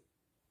for you.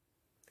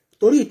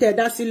 Torí ite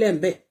dá sílẹ̀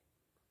ńbẹ̀.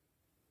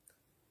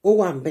 Ó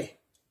wà ńbẹ̀.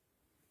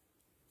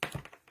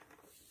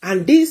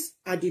 And these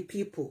are the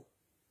people.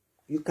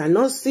 You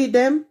cannot see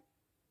them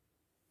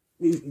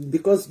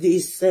because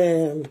this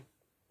you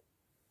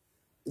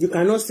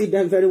cannot see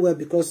them very well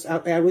because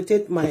I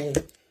rotate my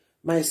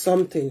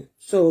something,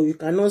 so you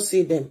cannot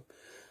see them.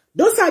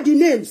 Those are the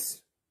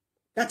names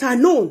that are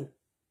known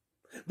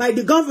by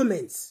the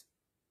government.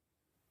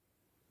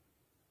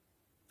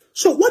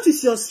 So what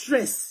is your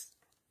stress?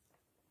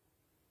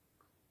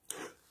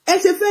 Ẹ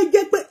ṣe fẹ́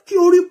jẹ́ pé kí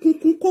orí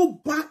kunkun kó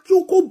bá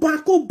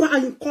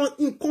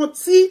nǹkan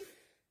tí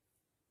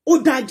ó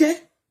dájẹ́.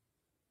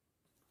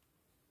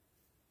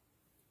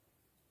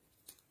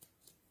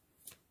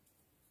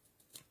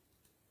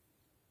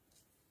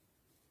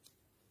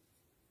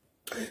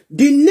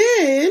 The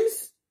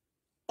names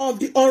of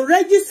the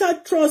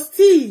unregistered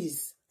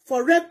trustees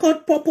for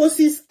record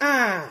purposes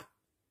are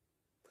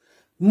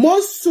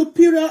Most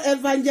Superior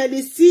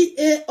Evangelist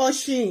C.A.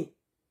 Oshin,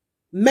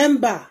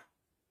 member.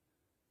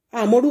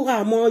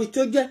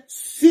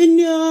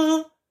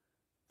 Senior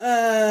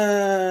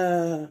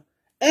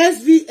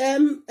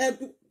SVM,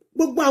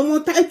 gbogbo àwọn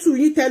title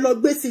yìí tẹ́ lọ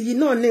gbé sí yìí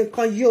náà ní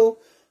nǹkan yìí o.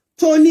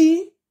 Tony,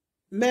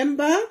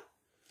 member.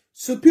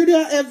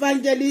 Superior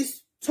Evangelist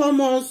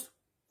Thomas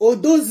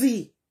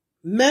Odozi,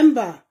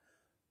 member.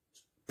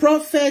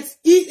 Prophet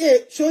E.A.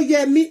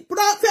 Shoyemi,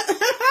 prophet.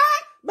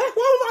 But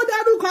one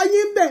dárúkọ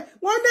yín ńbẹ̀,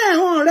 wọ́n náà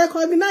hàn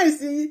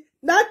recognize yín.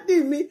 Daddy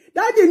mi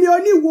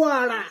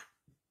oníwàrà.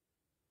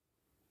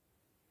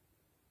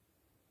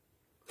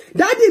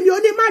 Daddy mi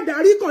oní má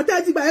darí kan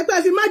tẹ́ ti gbà pé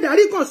fi má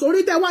darí kan sórí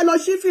tẹ́ wá lọ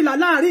sí fìlà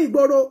láàrin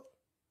ìgboro.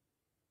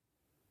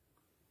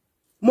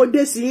 Mo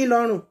dé sí yín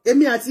lọ́rùn.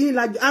 Èmi àti yín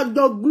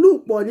àjọ glue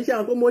pọ̀ ní ṣe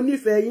àwọn mo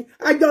nífẹ̀ẹ́ yín.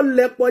 Àjọ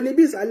lẹ̀pọ̀ ní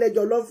bí ìsàlẹ̀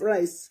jollof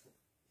rice.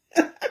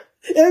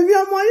 Èmi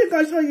ọmọ yín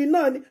kan ṣo yìí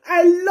náà ni. I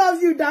love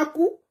you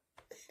Daku.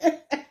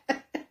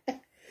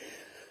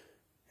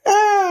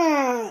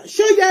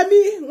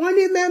 Shoyemi, wọ́n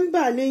ní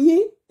member ni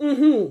yín.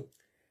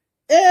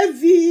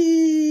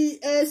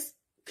 AVS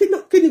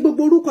kí ni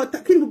gbogbo orúkọ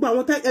kí ni gbogbo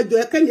àwọn ẹjọ́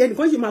ẹ̀kẹ́ni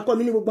ẹnìkan ṣe máa kọ́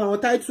mi ní gbogbo àwọn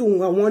title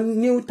àwọn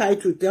new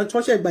title tí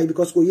wọ́n ṣe gbà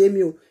because kò yé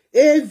mi o.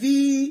 AV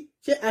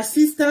ṣe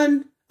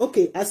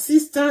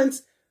assistant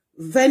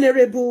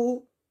venerable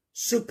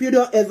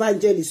superior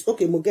evangelist.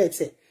 Okay, mo get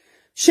it.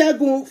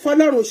 Ṣẹ́gun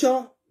Fọlọ́runṣọ́,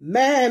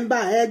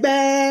 member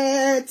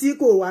ẹgbẹ́ tí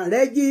kò wà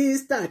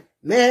registered,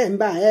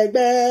 member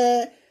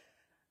ẹgbẹ́.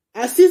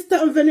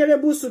 Assistant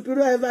Venerable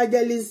Superior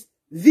Evangelist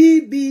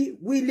V.B.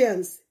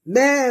 Williams,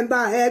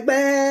 member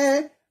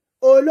ẹgbẹ́.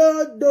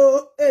 Olodo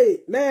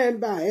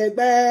member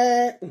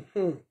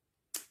ẹgbẹ́.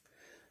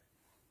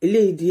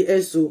 Lady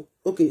SO.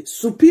 Okay,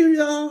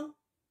 Superior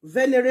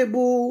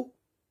Venerable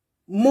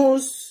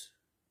Most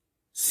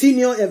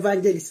Senior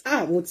Evangelist.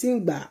 Mo ti ń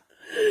gbà.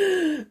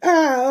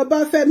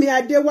 Ọbáfẹ́mi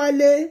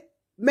Adéwálé,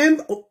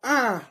 member.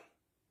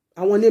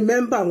 Àwọn ni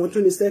member, àwọn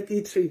tún ni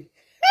secretary.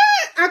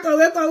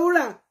 Akọ̀wé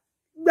Kọ̀wúrà.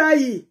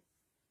 Gbayi.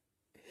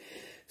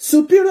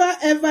 Superior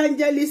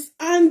Evangelist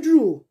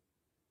Andrew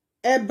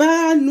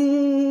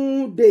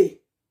Ebanude,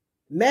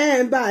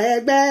 member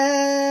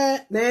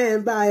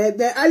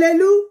ẹgbẹ́.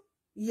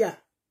 Hallelujah.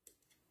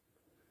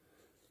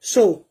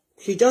 So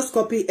he just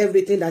copied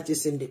everything that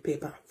is in the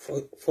paper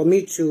for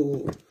me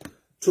to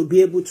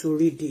be able to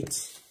read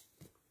it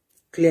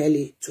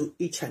clearly to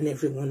each and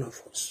every one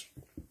of us.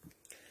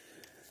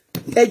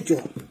 Ejo.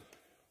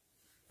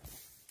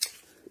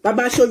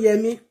 Baba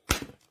Shoyemi.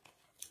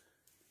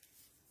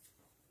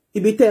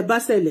 Ibi tẹ́ bá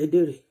ṣẹlẹ̀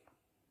dèrè.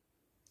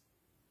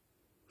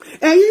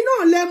 Ẹ̀yin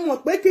náà lẹ mọ̀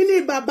pé kíní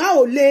bàbá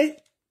ò lè.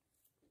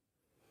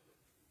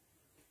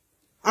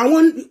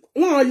 Àwọn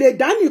wọn ò lè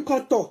dá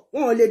nìkan tọ̀,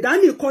 wọn ò lè dá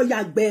nìkan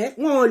yàgbẹ́,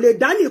 wọn ò lè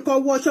dá nìkan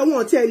wọṣọ, wọn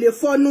ò tiẹ̀ lè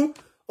fọnú.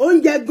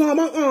 Oúnjẹ gan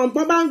wọ́n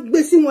bá ń gbé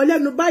sí wọn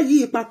lẹ́nu báyìí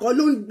ìpàkọ́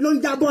ló ń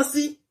jábọ́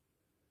sí.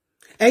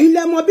 Ẹ̀yin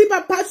lẹ mọ̀ bí bá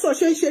pásọ̀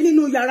ṣe ń ṣe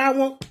nínú yàrá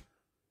wọn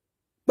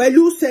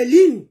pẹ̀lú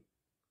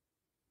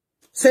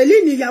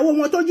Celine ìyàwó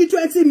wọn tó jí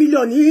 20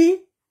 million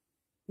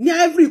ní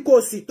Ivory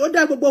Coast tó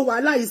dá gbogbo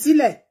wàhálà yìí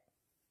sílẹ̀.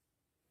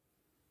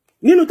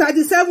 Nínú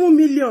 37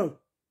 million.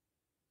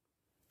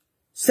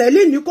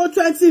 Celine kó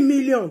 20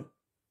 million.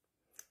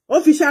 Ó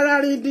fi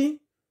ṣararin dín.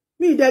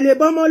 Mi ìdẹ̀lẹ̀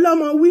bọ́mọ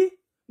lọ́mọ wí.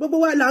 Gbogbo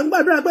wa là ń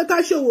gbàdúrà pé ká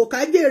ṣòwò ká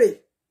jèrè.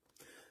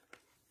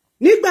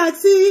 Nígbà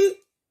tí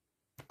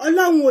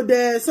Ọlọ́run ò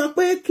dẹ̀ sọ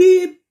pé kí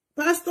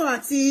pásítọ̀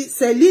àti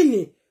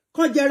Celine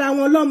kàn jẹra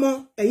wọn lọ́mọ,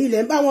 ẹ̀yin lẹ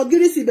ń bá wọn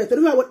gírísì ibẹ̀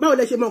torí báwo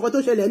lẹ ṣe mọ nǹkan tó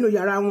ṣẹlẹ̀ nínú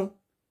yàrá wọn.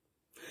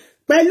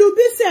 Pẹ̀lú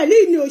bí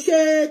Celine ò ṣe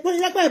tó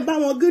yẹ pé ń bá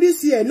wọn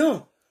gírísì ẹ̀ náà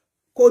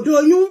kò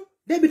doyún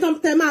débi tán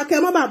tẹ máa kẹ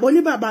mọ́ bàbá ní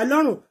bàbá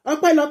lọ́rùn.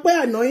 Ọpẹ́lọpẹ́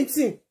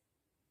anointing.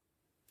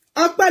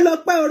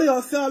 Ọpẹ́lọpẹ́ oore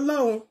ọ̀fẹ́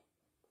Ọlọ́run.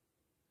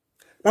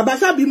 Bàbá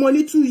ṣàbímọ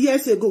ní 2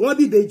 years ago, wọ́n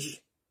bí ìbejì.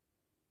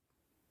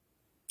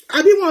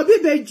 Àbí wọn bí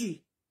ìbejì.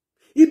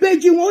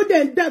 Ìbejì wọn ó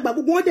dẹ̀ ń dàgbà,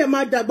 gbogbo wọn dẹ̀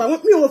máa dàgbà.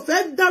 Mi ò fẹ́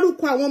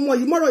dárúkọ àwọn ọmọ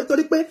yìí mọ́rọ̀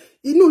nítorí pé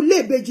inú ilé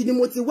ìbejì ni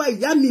mo ti wá,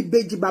 ìyá mi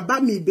ìbejì, bàbá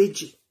mi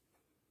ìbejì.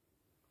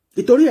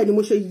 Ìtorí ẹ̀ ni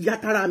mo ṣe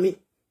yàtara mi.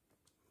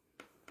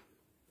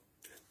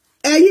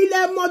 lẹ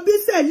mọ̀ bí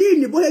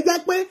Celine bó ṣe jẹ́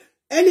pé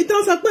ẹni tó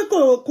sọ pé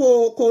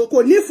kò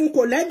ní fún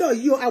kò lẹ́dọ̀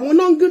yìí àwọn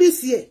náà ń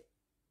gírísì ẹ̀.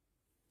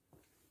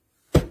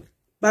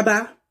 Bàbá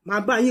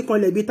máa bá yín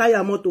kan lẹ̀bi táyà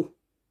mọ́tò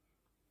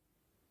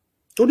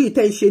torí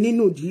ìtẹ́ ìṣe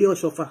nínú ìdílé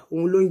Ọ̀ṣọ́fà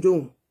òun ló ń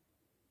jóun.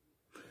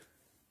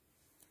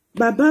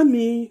 Bàbá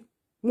mi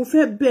mo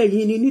fẹ́ bẹ̀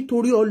yín ni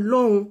nítorí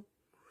Ọlọ́run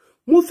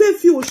mo fẹ́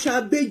fi òòṣà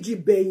bèjì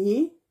bẹ̀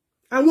yín.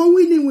 Àwọn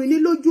wíníwíní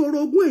lójú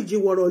orogún èjì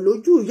wọ̀rọ̀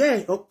lójú ìyá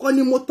ẹ̀ ọkọ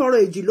ni mo tọrọ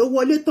èjì ló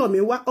wọlé tọ̀ mí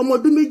wá ọmọ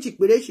ọdún 2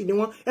 péré sì ni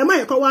wọ́n ẹ má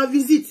yẹ kó wá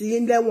visit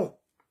yín lẹ́wọ̀n.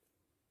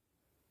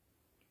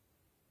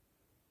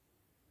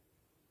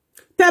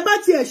 Tẹ́ bá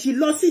tiẹ̀ sì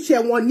lọ síṣẹ́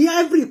wọn ní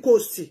Ivory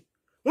Coast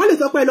wọ́n lè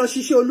sọ pé lọ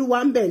ṣiṣẹ́ Olúwa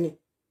ń bẹ̀ ni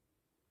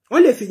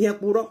wọ́n lè fi yẹn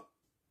purọ́.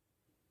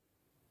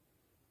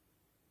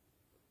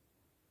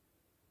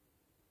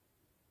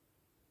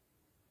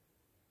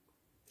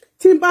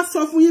 Tí n bá sọ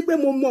fún yín pé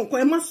mo mọ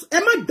nǹkan ẹ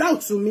má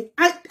doubt mi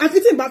àfi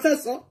tí n bá fẹ́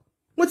sọ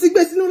mo ti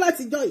gbé sínú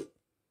láti jọ́ yìí.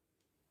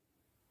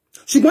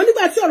 Ṣùgbọ́n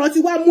nígbà tí ọ̀rọ̀ ti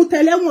wá mú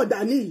tẹ́lẹ̀wọ̀n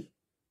dání yìí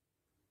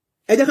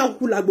ẹ jẹ́ ká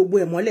kúkú la gbogbo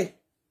ẹ̀ mọ́lẹ̀.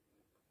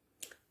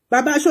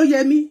 Bàbá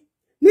Ṣóyẹmí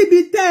níbi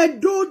tẹ́ ẹ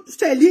dó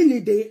Celine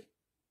dé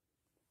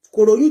kò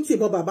ròyún tì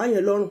bọ bàbá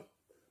yẹn lọ́rùn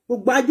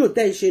gbogbo àjò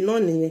tẹ́ ẹ ṣe náà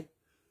nìyẹn.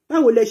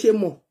 Báwo lẹ ṣe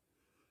mọ̀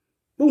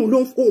òun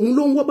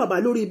ló ń wọ́ bàbá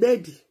lórí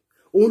bẹ́ẹ̀dì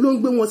òun ló ń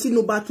gbé wọn sínú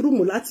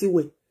bátírùmù láti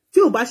wẹ̀. Tí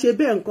ò bá ṣe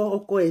bẹ́ẹ̀ nǹkan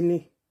ọkọ ẹ̀ ni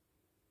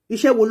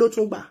iṣẹ́ wo ló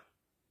tún gbà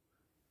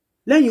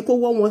lẹ́yìn kó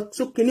wọ́ wọn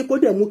kíní kó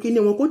dẹ̀ mú kíní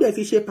wọn kó dẹ̀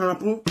fi ṣe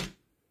pàmpún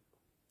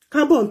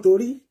kábọ̀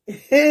nítorí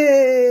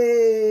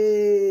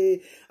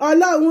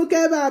Ọlọ́run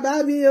kẹ́ bàbá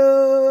mi o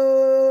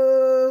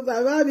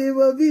bàbá mi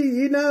mo bí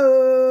yìí náà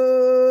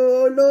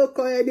o ló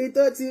kọ ẹni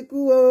tó ti kú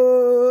o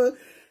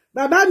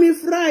bàbá mi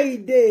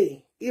Friday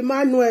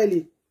Emmanuel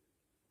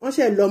wọ́n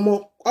ṣe lọ́mọ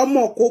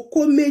ọmọ kókó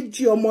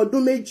 2 ọmọ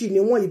ọdún 2 ni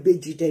wọ́n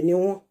ìbejì dẹ̀ ni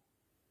wọ́n.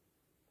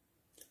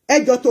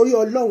 Ẹjọ́ torí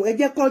Ọlọ́run ẹ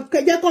jẹ́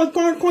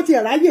kán ti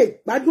ráyè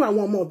gbádùn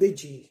àwọn ọmọ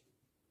ìbejì.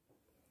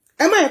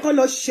 Ẹ má yẹ kán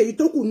lọ ṣe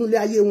ìtókù nílé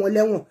ayé wọn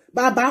lẹ́wọ̀n.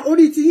 Bàbá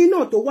orí ti yín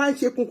náà tó wá ń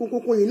ṣe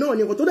kunkunkun yìí náà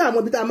ni kò tó dá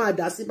àwọn ibi tá a máa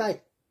dá sí báyìí.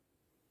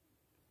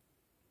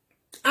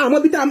 Àwọn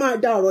ibi tá a máa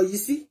dá ọ̀rọ̀ yìí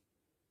sí.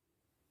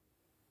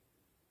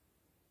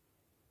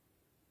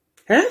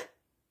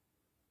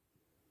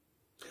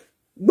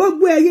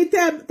 Gbogbo ẹ̀yin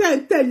tẹ́ ń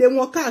tẹ̀lé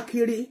wọn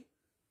káàkiri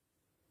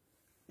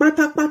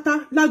pátápátá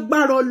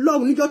lágbára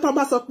Ọlọ́run níjọ́ tó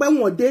bá sọ pé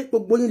wọ́n dé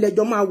gbogbo yín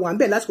lẹ́jọ́ máa wà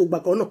ńbẹ̀ lásìkò gbà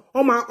kan náà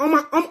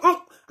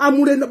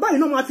àmúre báyìí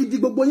náà máa fi di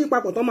gbogbo yín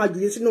papọ̀ tó máa jù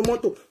yín sínú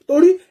mọ́tò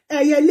torí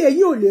ẹyẹ ilé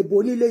yín ò lè bo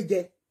nílé jẹ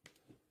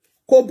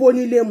kó bo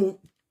nílé mu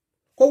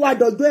kó wá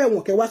dọjọ́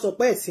ẹ̀wọ̀n kẹ́ wá sọ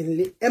pé ẹ̀sìn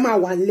nílé ẹ máa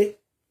wà nílé.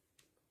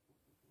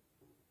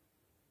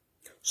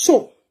 So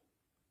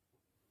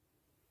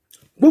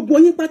gbogbo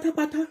yín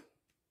pátápátá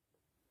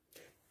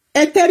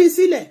ẹ tẹ́rí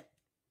sílẹ̀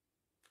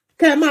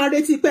kẹ́ máa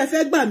retí pé ẹ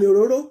fẹ́ gbà mí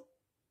òróró.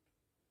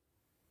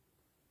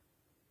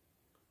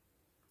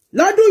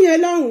 Lọ́dún yẹn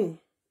lọ́hùn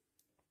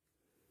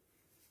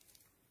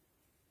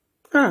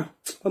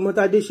ọmọ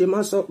Tádé ṣe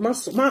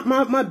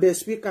má bẹ̀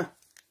speaker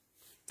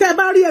tẹ́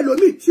bá rí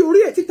ẹlòmíì tí orí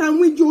ẹ̀ títa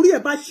wíjú orí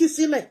ẹ̀ bá ṣí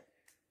sílẹ̀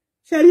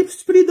ṣe rí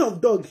spirit of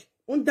dog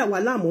ó ń dà wá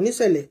láàmú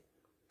níṣẹ̀lẹ̀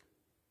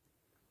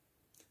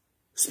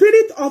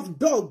spirit of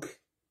dog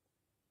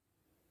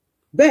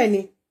bẹ́ẹ̀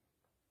ni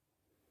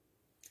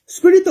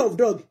spirit of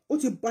dog ó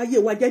ti báyé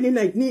wa jẹ́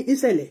ní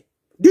ìṣẹ̀lẹ̀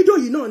dídó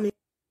yìí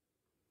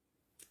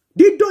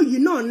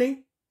náà ni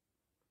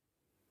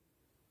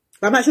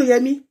Bàbá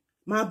Ṣóyẹmí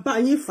máa bá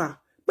yín fà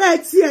pé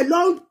tí ẹ lọ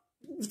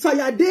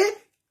fàyàdé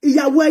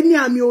ìyàwó ẹni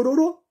àmì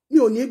òróró mi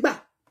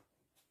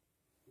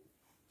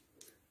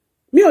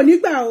ò ní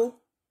gbà o.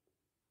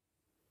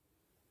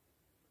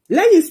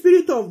 Lẹ́yìn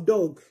spirit of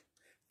dog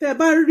tẹ́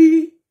bá rí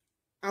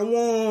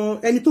àwọn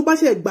ẹni tó bá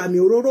ṣe gbà mí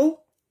òróró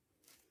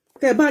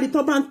tẹ́ bá rí tó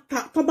bá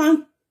ń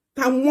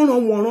ta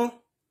wọ́nranwọ̀nran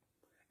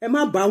ẹ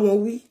má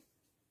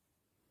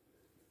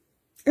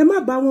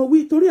bá wọn wí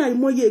torí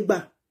àìmọye ìgbà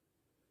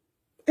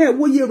ẹ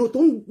wo iye èrò tó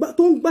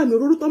ń gbà mí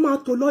òróró tó máa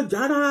tó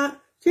lọ́jà rárá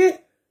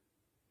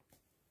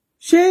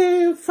ṣé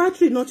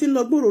fátírì náà ti ń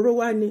lọ gbòòrò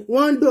wá ni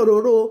wọ́n ń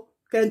dòróró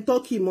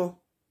Kentucky mọ́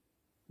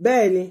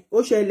bẹ́ẹ̀ ni ó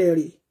ṣẹlẹ̀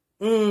rí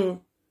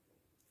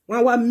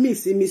wọ́n wá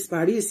Miss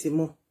Paris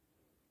mọ́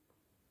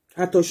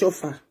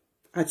àtọ̀ṣọ́fà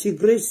àti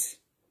Grace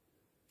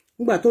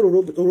nígbà tó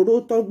òróró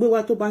tó gbé wá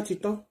tó bá ti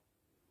tán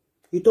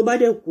ìtó bá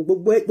dẹ̀ kù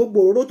gbogbo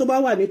òróró tó bá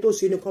wà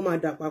nítòsí ni kán máa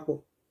dà papọ̀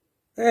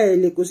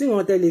lè kò sí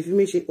wọn tẹ́lẹ̀ fi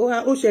mí ṣe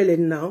ó ṣẹlẹ̀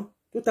náà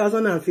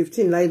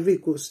 2015 Ivory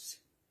Coast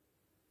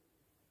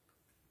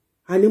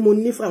àní mo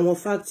ní àwọn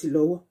fáàtì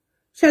lọ́wọ́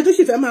ṣé tó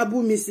sì fẹ́ máa bú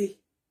mi sí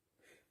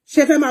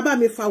ṣé fẹ́ máa bá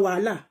mi fa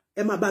wàhálà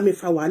ẹ máa bá mi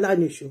fa wàhálà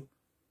nìṣó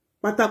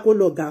pátákó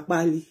lọ̀gá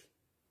páálí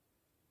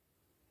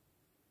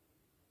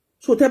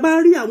so tẹ́ bá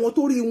rí àwọn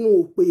tó rí wọn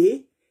ò pé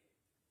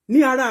ní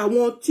ara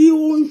àwọn tí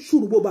ó ń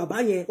ṣùrùbọ bàbá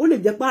yẹn ó lè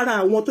jẹ́ pé ara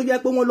àwọn tó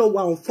jẹ́ pé wọ́n lọ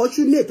wà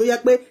unfortunate tó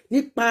jẹ́ pé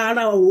nípa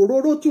ara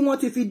òróró tí wọ́n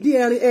ti fi dín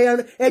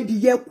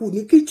ẹdìyẹ kù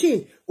ní kitchen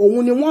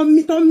òun ni wọ́n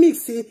mix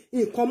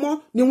nǹkan mọ́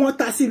ni wọ́n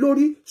ta sí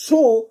lórí so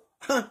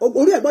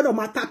orí ẹ̀ gbọ́dọ̀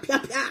máa ta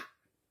píápíá.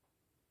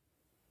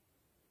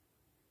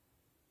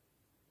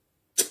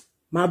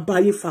 Máa bá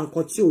yín fa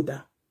nǹkan tí ò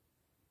dáa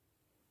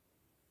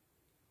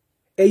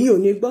ẹ̀yin ò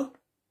ní gbọ́,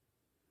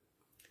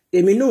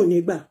 èmi náà ò ní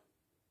gbà.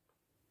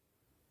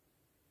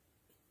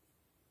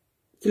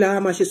 Kí la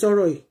máa ṣe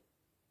sọ̀rọ̀ yìí?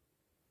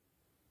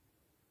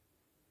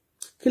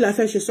 Kí la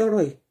fẹ́ ṣe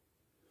sọ̀rọ̀ yìí?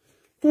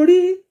 Torí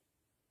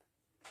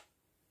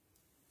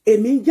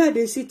èmi ń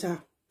jáde síta,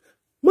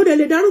 mo dẹ̀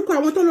lè dárúkọ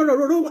àwọn tó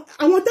lọ́rọ̀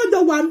àwọn tó jọ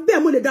wà ń bẹ̀,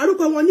 mo lè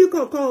dárúkọ wọn ní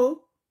kọ̀ọ̀kan o.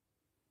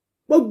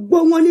 Gbogbo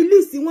wọn ní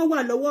líìsì wọn wà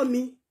lọ́wọ́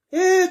mi.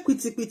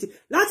 Pìtìpìtì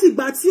láti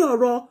ìgbà tí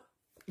ọ̀rọ̀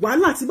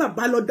wàhálà tí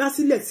bàbá lọ dá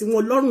sílẹ̀ tí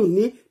wọn lọ́rùn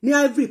ní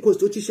Ivory Coast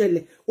tó ti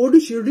ṣẹlẹ̀,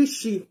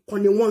 oríṣiríṣi kan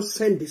ni wọ́n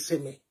send sí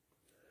mi.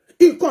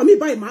 Nǹkan mi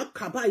báyìí máa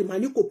kà báyìí máa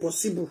ní kò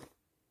possible.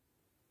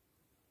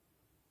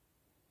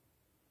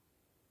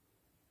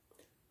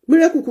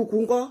 Miracle kùkù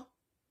ńkọ́?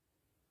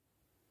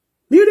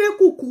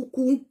 Miracle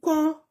kùkù ńkọ́?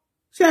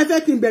 Ṣé ẹ fẹ́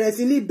kí n bẹ̀rẹ̀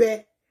sí ní bẹ̀?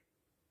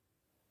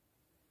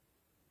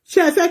 Ṣé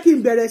ẹ fẹ́ kí n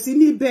bẹ̀rẹ̀ sí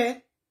ní bẹ̀?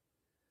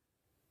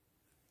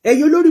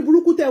 Ẹ̀yin olórí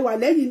burúkú tẹ́ wà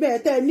lẹ́yìn bẹ́ẹ̀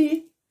tẹ́ ní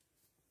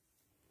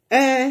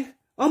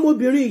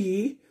ọmọbìnrin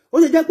yìí ó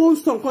ṣe jẹ́ pé ó ń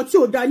sọ nǹkan tí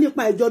ò dá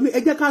nípa ìjọ mi. Ẹ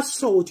jẹ́ ká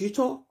sọ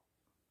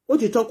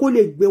òtítọ́ kó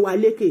lè gbé wa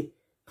lékè,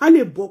 ká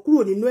lè bọ́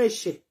kúrò nínú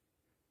ẹ̀ṣẹ̀,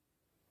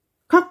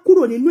 ká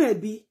kúrò nínú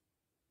ẹ̀bi.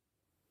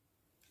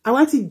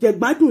 Àwa ti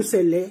jẹ̀gbádùn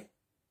ṣẹlẹ̀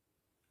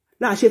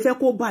la ṣe fẹ́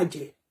kó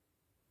bàjẹ́.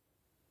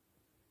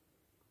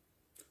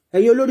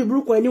 Ẹ̀yin olórí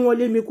burúkú ẹni wọ́n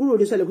lé mi kúrò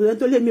ní ṣẹlẹ̀, kò sẹ́ni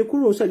tó lé mi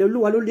kúrò ní ṣẹlẹ̀.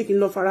 Olúwa ló ní kí n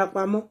lọ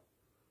farapamọ́.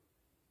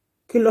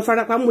 Kí n lọ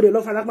farapamọ́, mo dẹ̀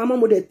lọ farapamọ́,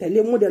 mo dẹ̀ tẹ̀lé,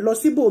 mo dẹ̀ lọ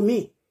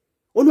síbòmíì.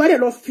 Olúwa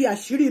dẹ̀ lọ fi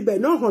àṣírí ibẹ̀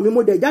náà hàn mí,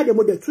 mo dẹ̀ jáde,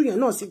 mo dẹ̀ tú yẹn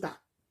náà síta.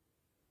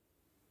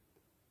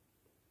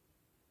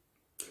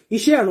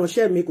 Iṣẹ́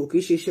ìránṣẹ́ mi kò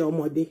kìí ṣe iṣẹ́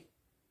ọmọdé.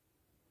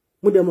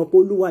 Mo dẹ̀ mọ̀ pé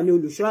Olúwa ni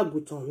olùṣọ́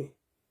àgùntàn mi.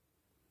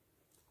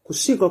 Kò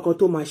sí nǹkan kan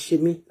tó máa ṣe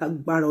mí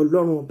lágbára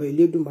Ọlọ́run ọba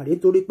Elédùmarè,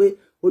 torí pé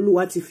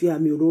Olúwa ti fi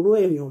àmì òróró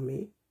ẹ̀yàn mi.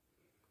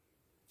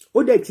 Ó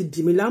dẹ̀ ti dì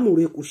mí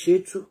lámùrè kò ṣeé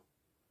tú.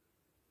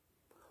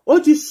 Ó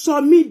ti sọ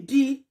mí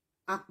di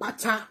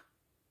àpáta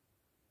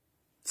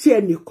tí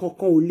ẹnì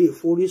kankan ò lè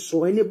forí sọ.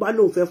 Ẹni bá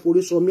lóun fẹ́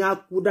forí sọ mí á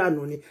kú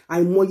dànù ni.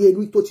 Àìmọye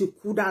ìlú tó ti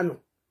kú dànù.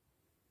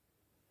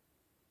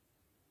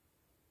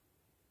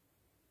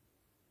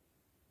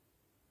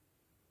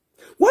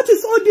 What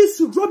is all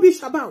this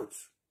rubbish about?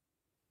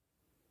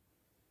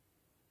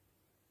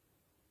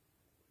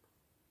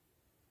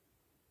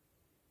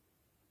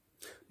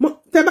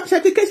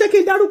 Ṣé kí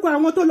n dárúkọ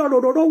àwọn tó lọ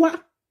ròròró wá?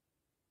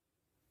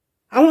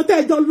 Àwọn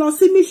tẹ́ jọ lọ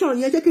sí mission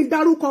yẹn, ṣé kí n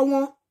dárúkọ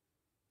wọn?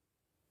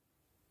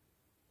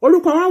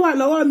 Orúkọ wọn wà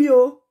lọ́wọ́ mi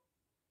o.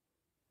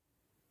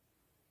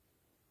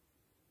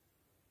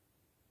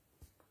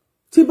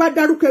 Tí bá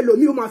dárúkọ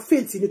ẹlòmíì ó máa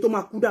faint ni tó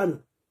máa kú dànù.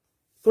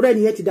 Torí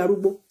ẹniyẹn ti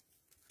darúgbó.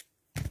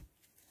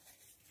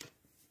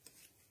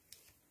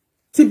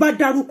 Tí bá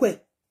dárúkọ ẹ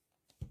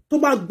tó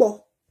bá gbọ́.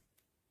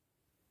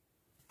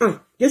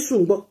 Jésù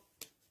ń gbọ́.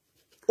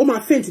 Ó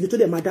máa faint ni tó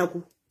dẹ̀ máa dákú.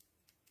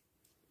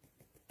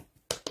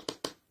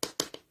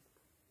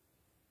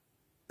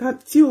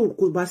 Tí ò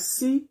kò bá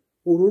sí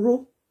òróró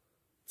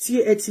tí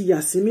ẹ ti yà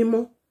sí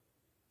mímọ́,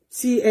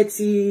 tí ẹ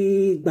ti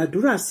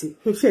gbàdúrà sí,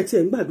 ṣé ẹ ti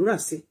ẹ̀ ń gbàdúrà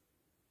sí.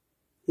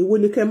 Èwo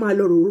ni kẹ́ máa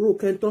lọ òróró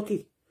Kentucky.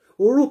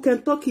 Òróró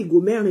Kentucky go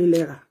 4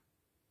 lẹ́ra.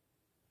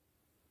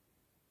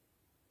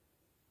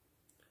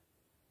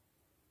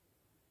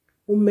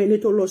 Mo mẹ́ni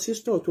tó lọ sí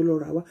store tó lọ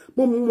rà wá.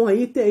 Mo mọ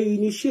ẹ̀yin tẹ́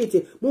initiate,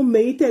 mo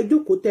mẹ́yin tẹ́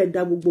jókòó tẹ́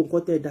dá gbogbo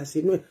nǹkan tẹ́ dá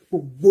sínú ẹ̀.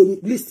 Gbogbo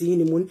list yín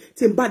ni mo ní.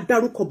 Tí n bá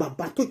dárúkọ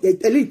bàbá tó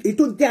èyí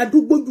tó jẹ́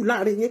àdúgbò jù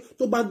láàrin yín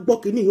tó bá gbọ́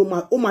kíní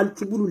ó máa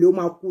ṣubú lulẹ̀, ó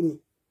máa kú ni.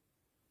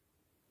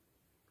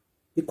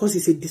 Because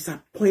it's a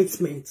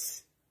disappointment.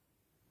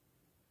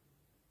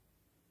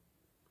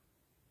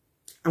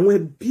 Àwọn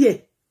ẹbí ẹ̀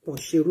wọ́n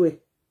ṣerú ẹ̀.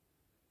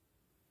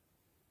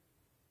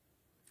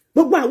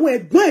 Gbogbo àwọn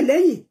ẹ̀gbọ́n ẹ̀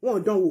lẹ́yìn wọ́n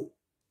dánwò.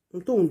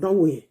 Ohun tó ń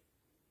dánwò yẹn.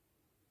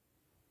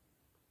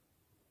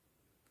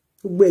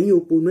 Gbogbo ẹ̀yin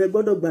òpònú ẹ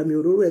gbọ́dọ̀ gbà mí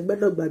òróró, ẹ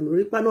gbọ́dọ̀ gbà mí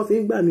òróró, ipá náà fi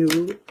ń gbà mí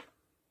òróró.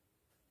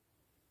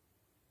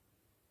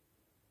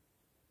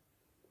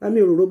 Bá mi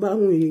òróró bá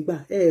hùn yín gbà,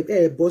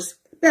 ẹ bọ́ sí.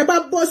 Bẹ́ẹ̀ bá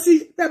bọ́ sí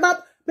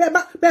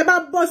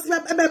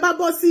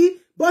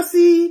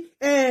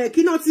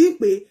kí náà ti ń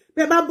pè,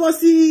 bẹ́ẹ̀ bá bọ́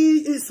sí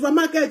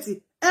supermarket,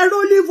 ẹ ró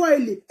olive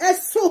oil, ẹ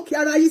sóòkì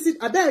ara yín sí.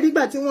 Àbẹ́ ẹ̀rí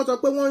gbà tí wọ́n sọ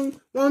pé wọ́n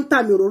ń tà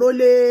mí òróró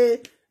lé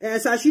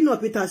Ṣàṣínà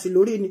Peters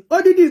lórí ni.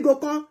 Ó dídí ìgò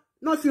kan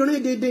náà fi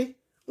rin dídí.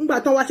 Ngbà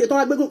tán wá ṣe tán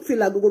wá gbé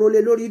fìlà gogoro lé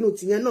lórí inú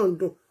tìyẹn náà ń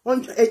dùn.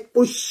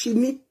 Ó ṣì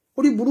ní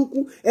orí burúkú.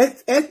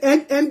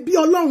 Ẹ ń bí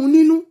Ọlọ́run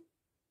nínú.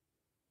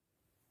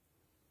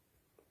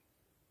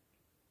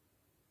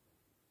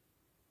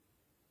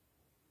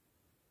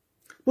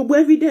 Gbogbo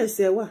evidence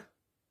ẹ wà.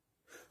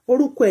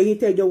 Orúkọ ẹ̀yin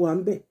tẹ́jọ wà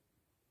ń bẹ̀.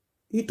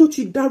 Èyí tó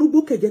ti darúgbó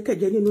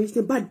kẹ̀jẹ̀kẹ̀jẹ̀ nínú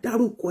ìsìn bá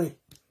dárúkọ ẹ̀.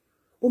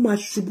 Ó máa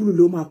ṣubú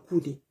lulẹ̀, ó máa kú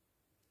ni.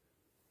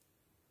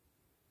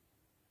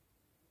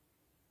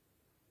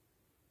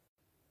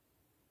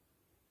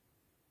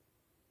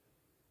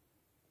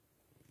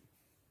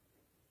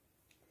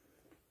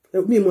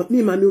 Mi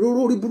mà ní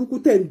òróró orí burúkú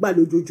tẹ́ ń gbà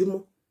lójoojúmọ́.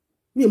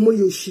 Mi mo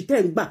yóò ṣì tẹ́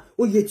ń gbà.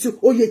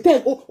 Oyè tẹ́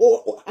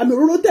àmì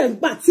òróró tẹ́ ń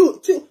gbà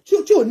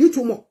tí ò ní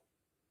ìtumọ̀.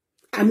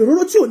 Àmì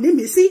òróró tí ò ní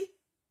mí sí.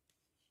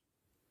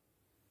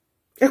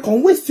 Ẹ kàn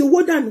waste owó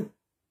dànù.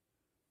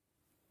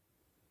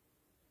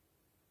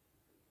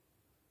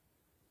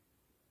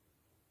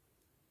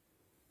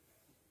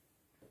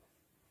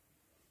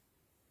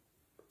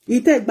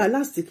 Ite gba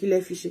last kí lẹ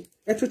fi ṣe.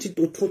 Ẹ tún ti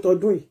tó tún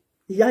tọdún yìí.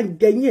 Ìyà ń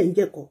jẹ yín ẹ ń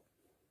jẹ kọ.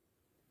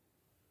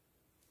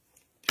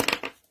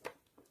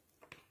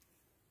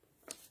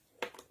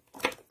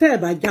 Tẹ́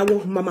bá jáwọ́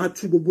mama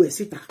tú gbogbo ẹ̀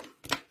síta.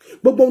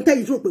 Gbogbo ohun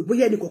tẹ́yin tó pé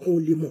bóyá ẹni kankan ò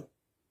lè mọ̀.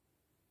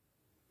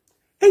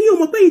 Ẹ̀yin ò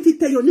mọ̀ pé yín ti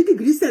tẹ̀yàn ní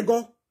gìgìrísẹ̀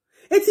gan.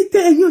 Ẹ ti tẹ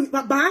ẹ̀yin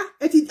bàbá,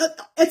 ẹ ti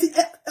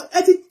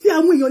tẹ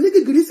àwọn èèyàn ní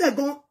gìgìrísẹ̀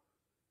gan.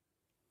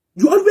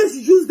 You always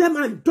use them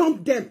and dump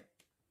them.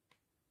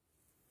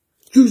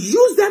 You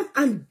use them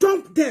and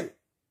dump them.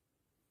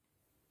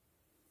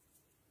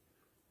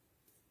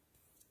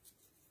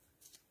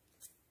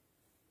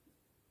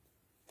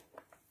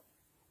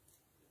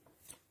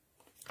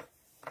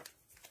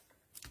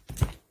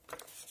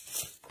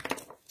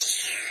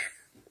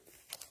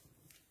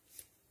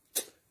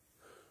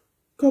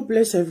 God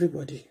bless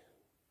everybody.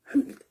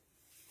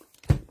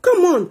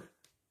 Come on.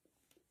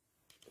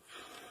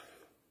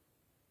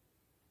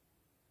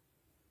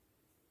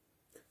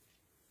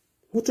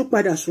 Mo tún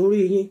padà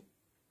sórí yín.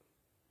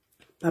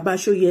 Bàbá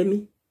Ṣóyẹmí.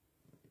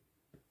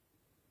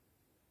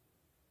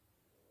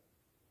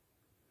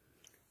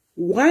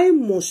 Why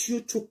must you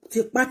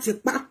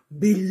tipa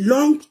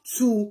belong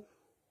to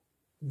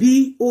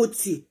BOT?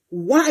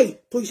 Why?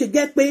 Tó ṣe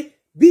jẹ́ pé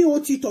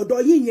BOT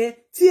tọ̀dọ̀ yín yẹn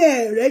tí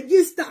ẹ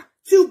register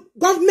tí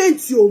government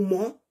ò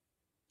mọ̀.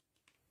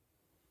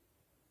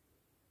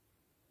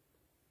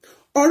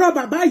 Ọ̀rọ̀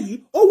bàbá yìí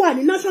ó wà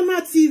ní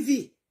National TV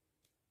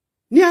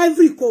ní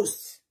Ivory Coast.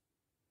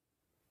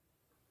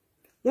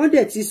 Wọ́n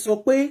dẹ̀ ti sọ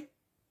pé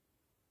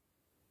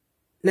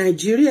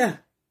Nàìjíríà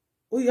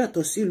ó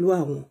yàtọ̀ sí ìlú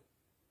àwọn.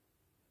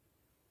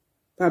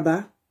 Bàbá,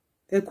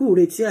 ẹ kú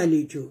retí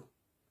àlejò.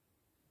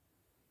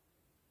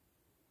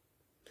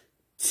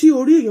 Tí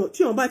orí èèyàn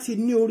tí wọ́n bá ti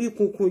ní orí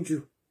kunkun jù.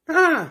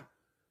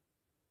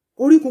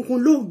 Orí kunkun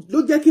ló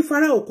jẹ́ kí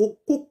Fáráò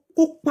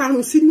kó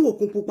parun sínú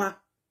òkun pupa.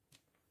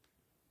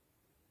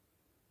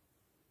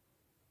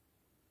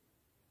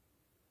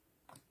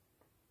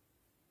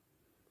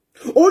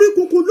 Orí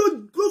kunkun ló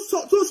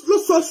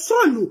sọ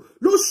Sọ́ọ̀lù,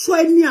 ló sọ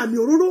ẹni àmì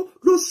òróró,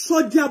 ló sọ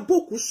di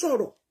abókù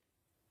sọ̀rọ̀.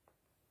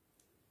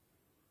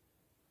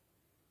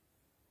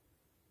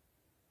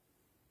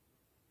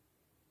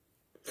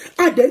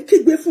 Adé ń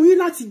kígbe fún yín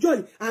láti jọ́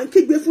yìí, à ń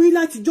kígbe fún yín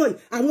láti jọ́ yìí,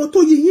 àwọn tó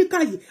yí yín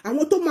káyìí,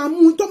 àwọn tó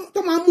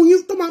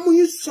máa mú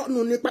yín sọnù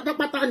ní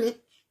pátápátá ni.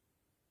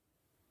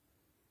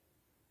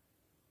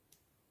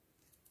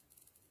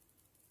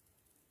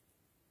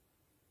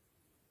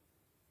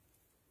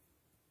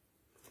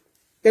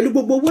 Pẹ̀lú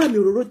gbogbo owó àmì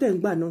òróró tẹ́ ń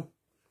gbà náà.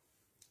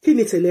 Kí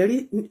ni tẹ̀lé rí?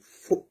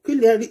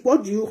 What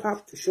do you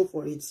have to show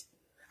for it?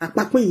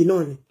 Àpapín yìí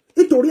náà ni.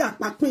 Nítorí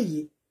àpapín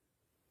yìí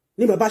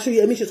ni bàbá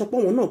Ṣóyẹmí ṣe sọ pé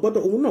òun náà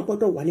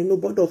gbọ́dọ̀ wà nínú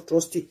board of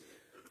trustee.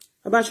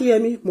 Bàbá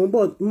Ṣóyẹmí, mo ń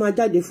bọ̀ máa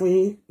jáde fún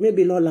yín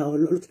maybe lọ́la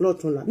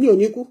lọ́túnla. Mi ò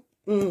ní kú.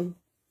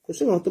 Kò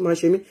sí wọn tó máa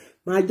ṣe mí.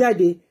 Máa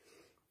jáde.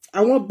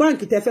 Àwọn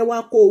báǹkì tẹ́ fẹ́ wá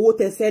kó owó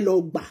tẹ́ fẹ́ lọ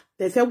gbà,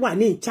 tẹ́ fẹ́ wà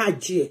ní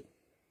ìcháàjì ẹ̀.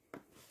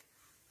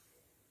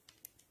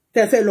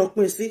 Tẹ́ fẹ́ lọ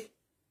pín sí.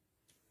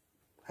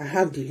 I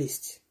have the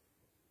list.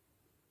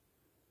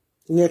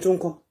 Ìyẹn tó ń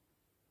kọ́.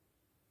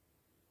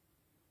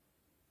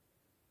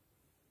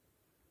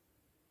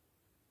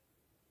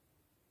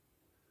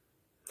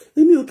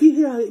 Mi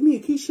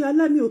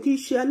ò kí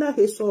ṣe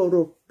aláhesọ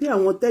ọ̀rọ̀ bí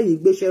àwọn tẹ́yìn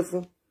gbéṣẹ́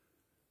fún.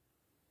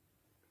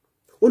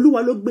 Olúwa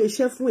ló gbé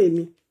iṣẹ́ fún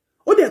èmi.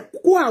 Ó dẹ̀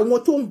kó àwọn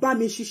tó ń bá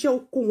mi ṣiṣẹ́, ó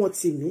kó wọn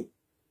tì mí.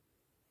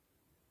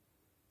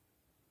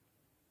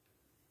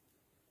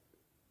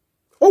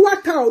 Ó wá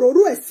ta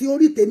òróró ẹ̀ sí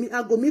orí tèmi,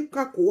 aago mi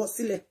kàkó wọ́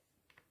sílẹ̀.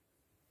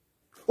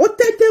 Ó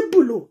tẹ́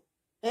tébùlù,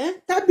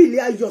 tábìlì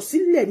ayọ̀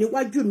sílẹ̀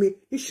níwájú mi,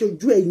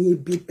 ìṣojú ẹ̀yìn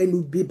ẹnu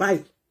bí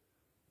báyìí.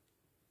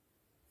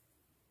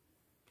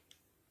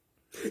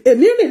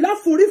 Èmi rìn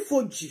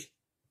láforífojì.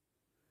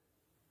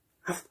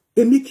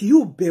 Èmi kì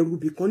yóò bẹ̀rù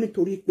bìkan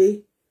nítorí pé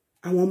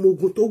àwọn ọmọ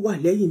ogun tó wà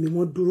lẹ́yìn mi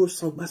wọ́n dúró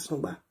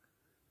sangbasangba.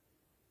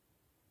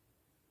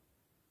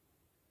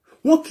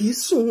 Wọn kì í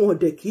sùn, wọn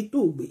dẹ̀ kì í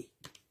tòògbé.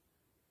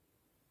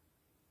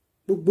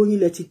 Gbogbo yín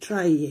lẹ ti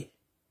try ẹ̀.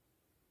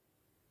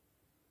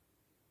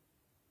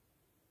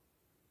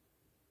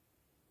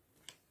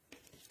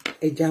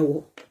 Ẹ jáwọ́.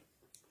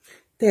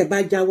 Tẹ́ ẹ bá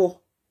jáwọ́,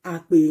 a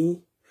pè yín.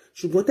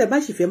 Ṣùgbọ́n tẹ́ ẹ bá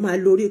sì fẹ́ máa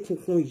lórí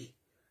kunkun yìí.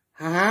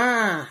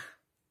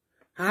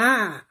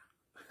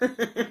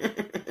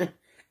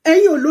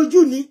 Ẹ̀yin ò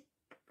lójú ni.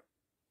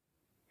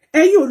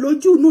 Ẹ̀yin ò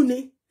lójú inú ni.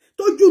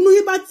 Tójú inú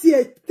yín bá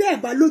tiẹ̀ tẹ́ ẹ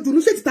bá lójú inú,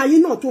 ṣé títa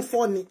yín náà tó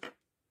fọ́ ni.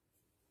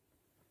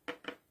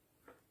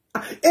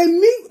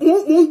 Èmi mo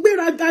ń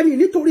gbéraga ni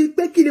nítorí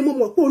pé kí ni mo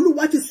mọ̀ pé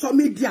Olúwa ti sọ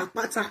mí di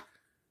àpáta.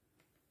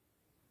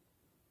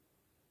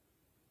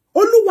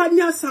 Olúwa ní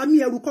asà mi,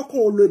 ẹ̀rù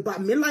kankan ò lè bà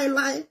mí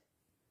láéláé.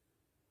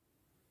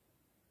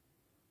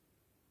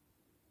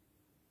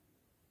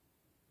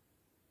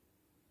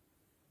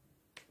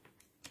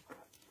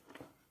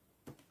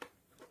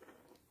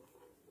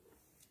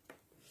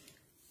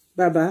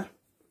 Bàbá,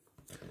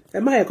 ẹ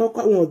má yẹ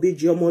kọ́kọ́ àwọn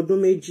ìbejì ọmọ ọdún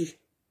méjì.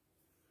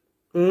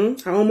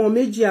 Àwọn ọmọ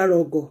méjì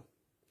arọ̀gọ̀.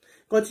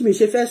 Kan tí mi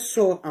ṣe fẹ́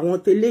sọ àwọn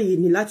tẹ́lẹ̀ yìí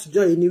ni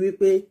látijọ́ yìí ni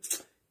wípé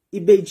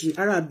ìbejì,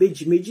 ara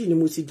ìbejì méjì ni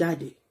mo ti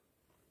jáde.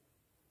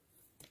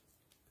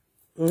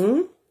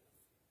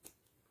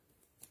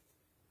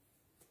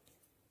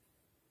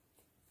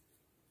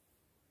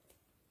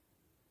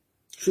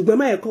 ṣùgbọ́n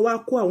má ẹ̀kọ́ wá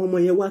kó àwọn ọmọ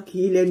yẹn wá kí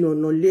lẹ́nu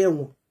ọ̀nà lé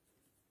ẹ̀wọ̀n.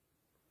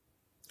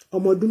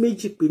 Ọmọ ọdún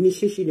méjì pé ní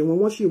ṣéṣe ni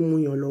wọ́n sì mú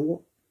yàn lọ́wọ́.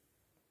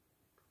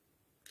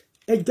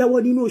 Ẹ jáwọ́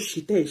nínú òṣì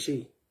tẹ́ ẹ ṣe.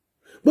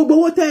 Gbogbo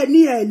owó tẹ́ ẹ ní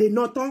ẹ lè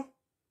ná tán.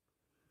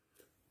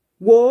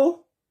 Wo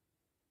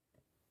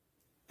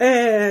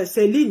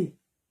Celine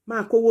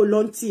máa kówó lọ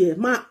ntí ẹ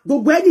máa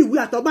gbogbo ẹni ìwé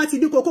àtọ́bá ti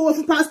ní kó kówó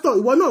fún pásítọ̀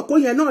ìwọ náà kó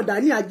yẹn náà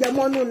dání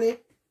àjẹmọ́nú ni.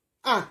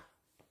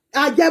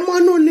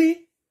 Àjẹmọ́nú ni.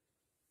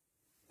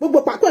 Gbogbo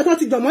pàpọ̀ ẹ̀ tó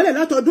ti jọ̀mọ́lẹ̀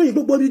látọdún yìí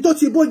gbogbo ibi tó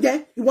ti bó jẹ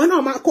ìwọ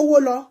náà máa kówó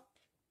lọ.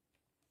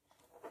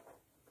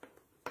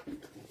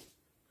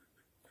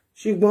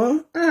 Ṣùgbọ́n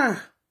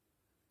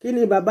kí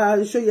ni bàbá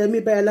Ṣóyẹmí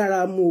báyìí lára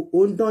mu ó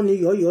ń dán ni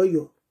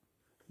yọ̀yọ̀yọ̀.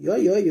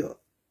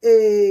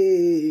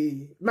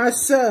 Ma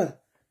sœur,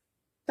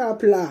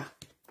 tape là.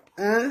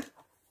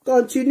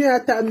 Continue à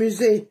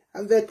t'amuser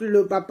avec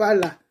le papa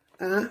là.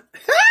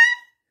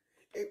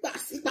 Et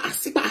passe.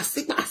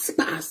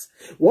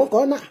 One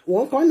corner.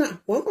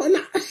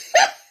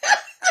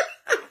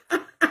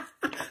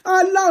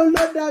 Allah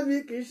ló dá mi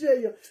kì í ṣe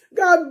yọ.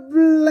 God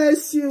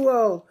bless you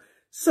all.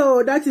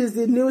 So that is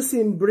the news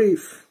in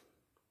brief.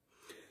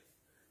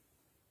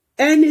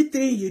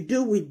 Anything you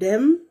do with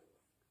them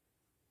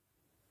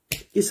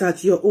is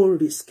at your own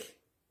risk.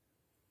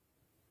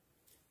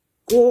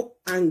 Go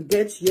and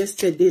get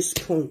yesterday's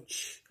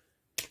punch.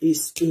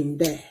 It's in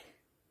there.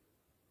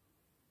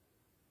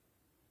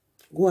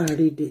 Go and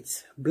read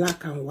it.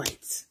 Black and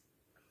white.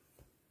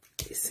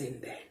 It's in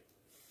there.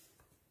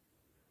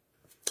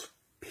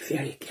 Be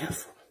very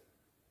careful.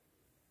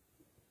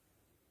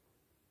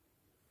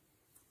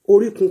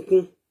 Orí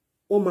kunkun,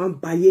 ó máa ń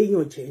ba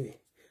yéèyàn jẹ́ ni.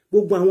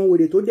 Gbogbo àwọn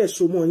wèrè tó dẹ̀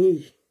so mọ́ yín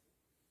yìí.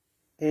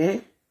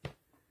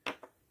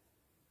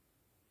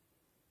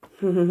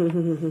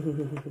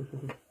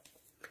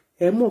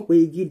 Ẹ mọ̀ pé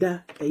igi dá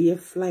ẹyẹ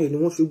fly ni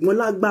wọ́n ṣùgbọ́n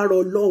lágbára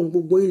Ọlọ́run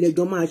gbogbo yín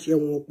lẹ́jọ́ máa ṣe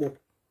wọn pọ̀.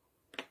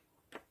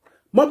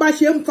 Mo bá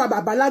ṣe ń fa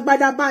bàbá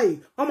lágbádá báyìí,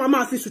 wọ́n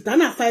máa fi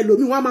sùtánà fa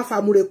ẹlòmíì, wọ́n máa fa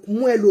àmùrè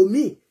mú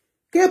ẹlòmíì.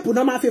 Kéèpù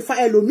náà máa fi fa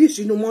ẹlòmíì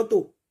sínú mọ́tò.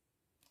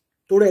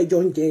 Torí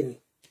ẹjọ́ ń jẹ ni.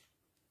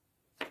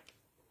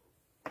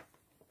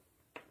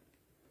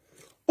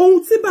 Ohun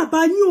tí bàbá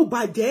yín ò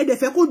bàjẹ́ ẹ dẹ̀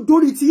fẹ́ kó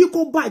dórí tí yín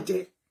kó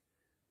bàjẹ́.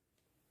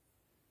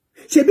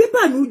 Ṣebí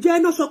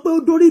bànújẹ́ náà sọ pé ó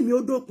dórí mi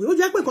ó dópin. Ó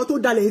jẹ́ pé nǹkan tó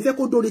dalẹ̀ yín fẹ́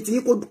kó dórí tí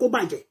yín kó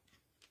bàjẹ́.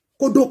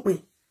 Kó dópin.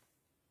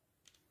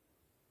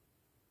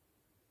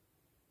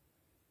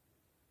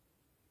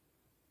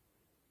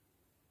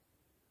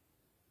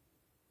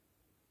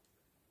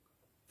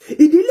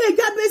 Ìdílé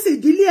Jábésì,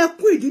 ìdílé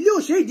ẹkún, ìdílé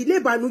òṣè, ìdílé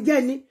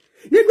ìbànújẹ́ ni.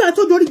 Nígbà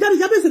tó dórí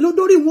Jábésì ló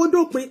dórí wọn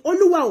dópin.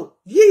 Olúwa ò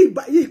yí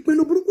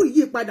ìpinnu burúkú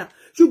yí padà.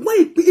 Ṣùgbọ́n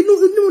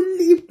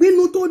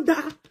ìpinnu tó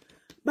dáa.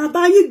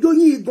 Bàbá yín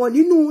joyin ìgàn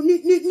nínú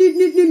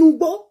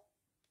igbó.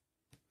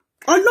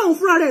 Ọlọ́run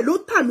fúnra rẹ̀ ló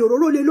tàmì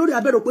òróró lé lórí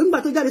abẹ́rò pé nígbà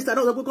tó jáde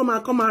sàdá sọ pé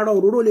kọ́ máa ra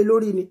òróró lé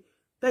lórí ni.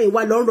 Tẹ́yìn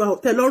wá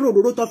lọ́rùn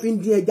òróró tó fi ń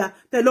dín ẹja,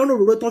 tẹ́ lọ́rùn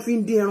òróró tó fi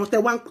ń dín ẹran, tẹ́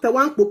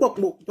wá ń pò pọ̀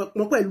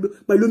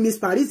pẹ̀lú Miss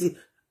Paris.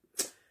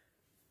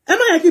 Ẹ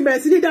má yẹ kí n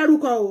bẹ̀rẹ̀ sí ní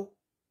dárúkọ o.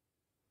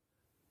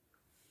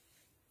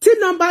 Tí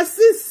number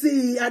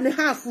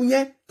 6.5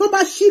 yẹn tó bá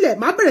sílẹ̀,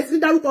 má bẹ̀rẹ̀ sí ní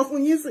dárúkọ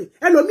fún yín sìn.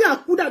 Ẹlòmíì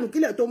àkúdànù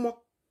kílẹ̀ tó mọ́.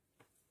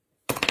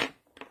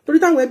 Torí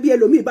táwọn ẹbí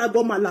ẹlòmíì bá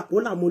gbọ́ máa làpọ̀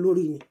làmọ́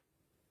lórí ni.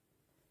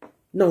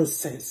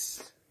 Nonsense.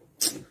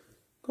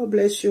 God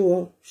bless you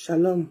all.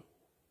 Shalom.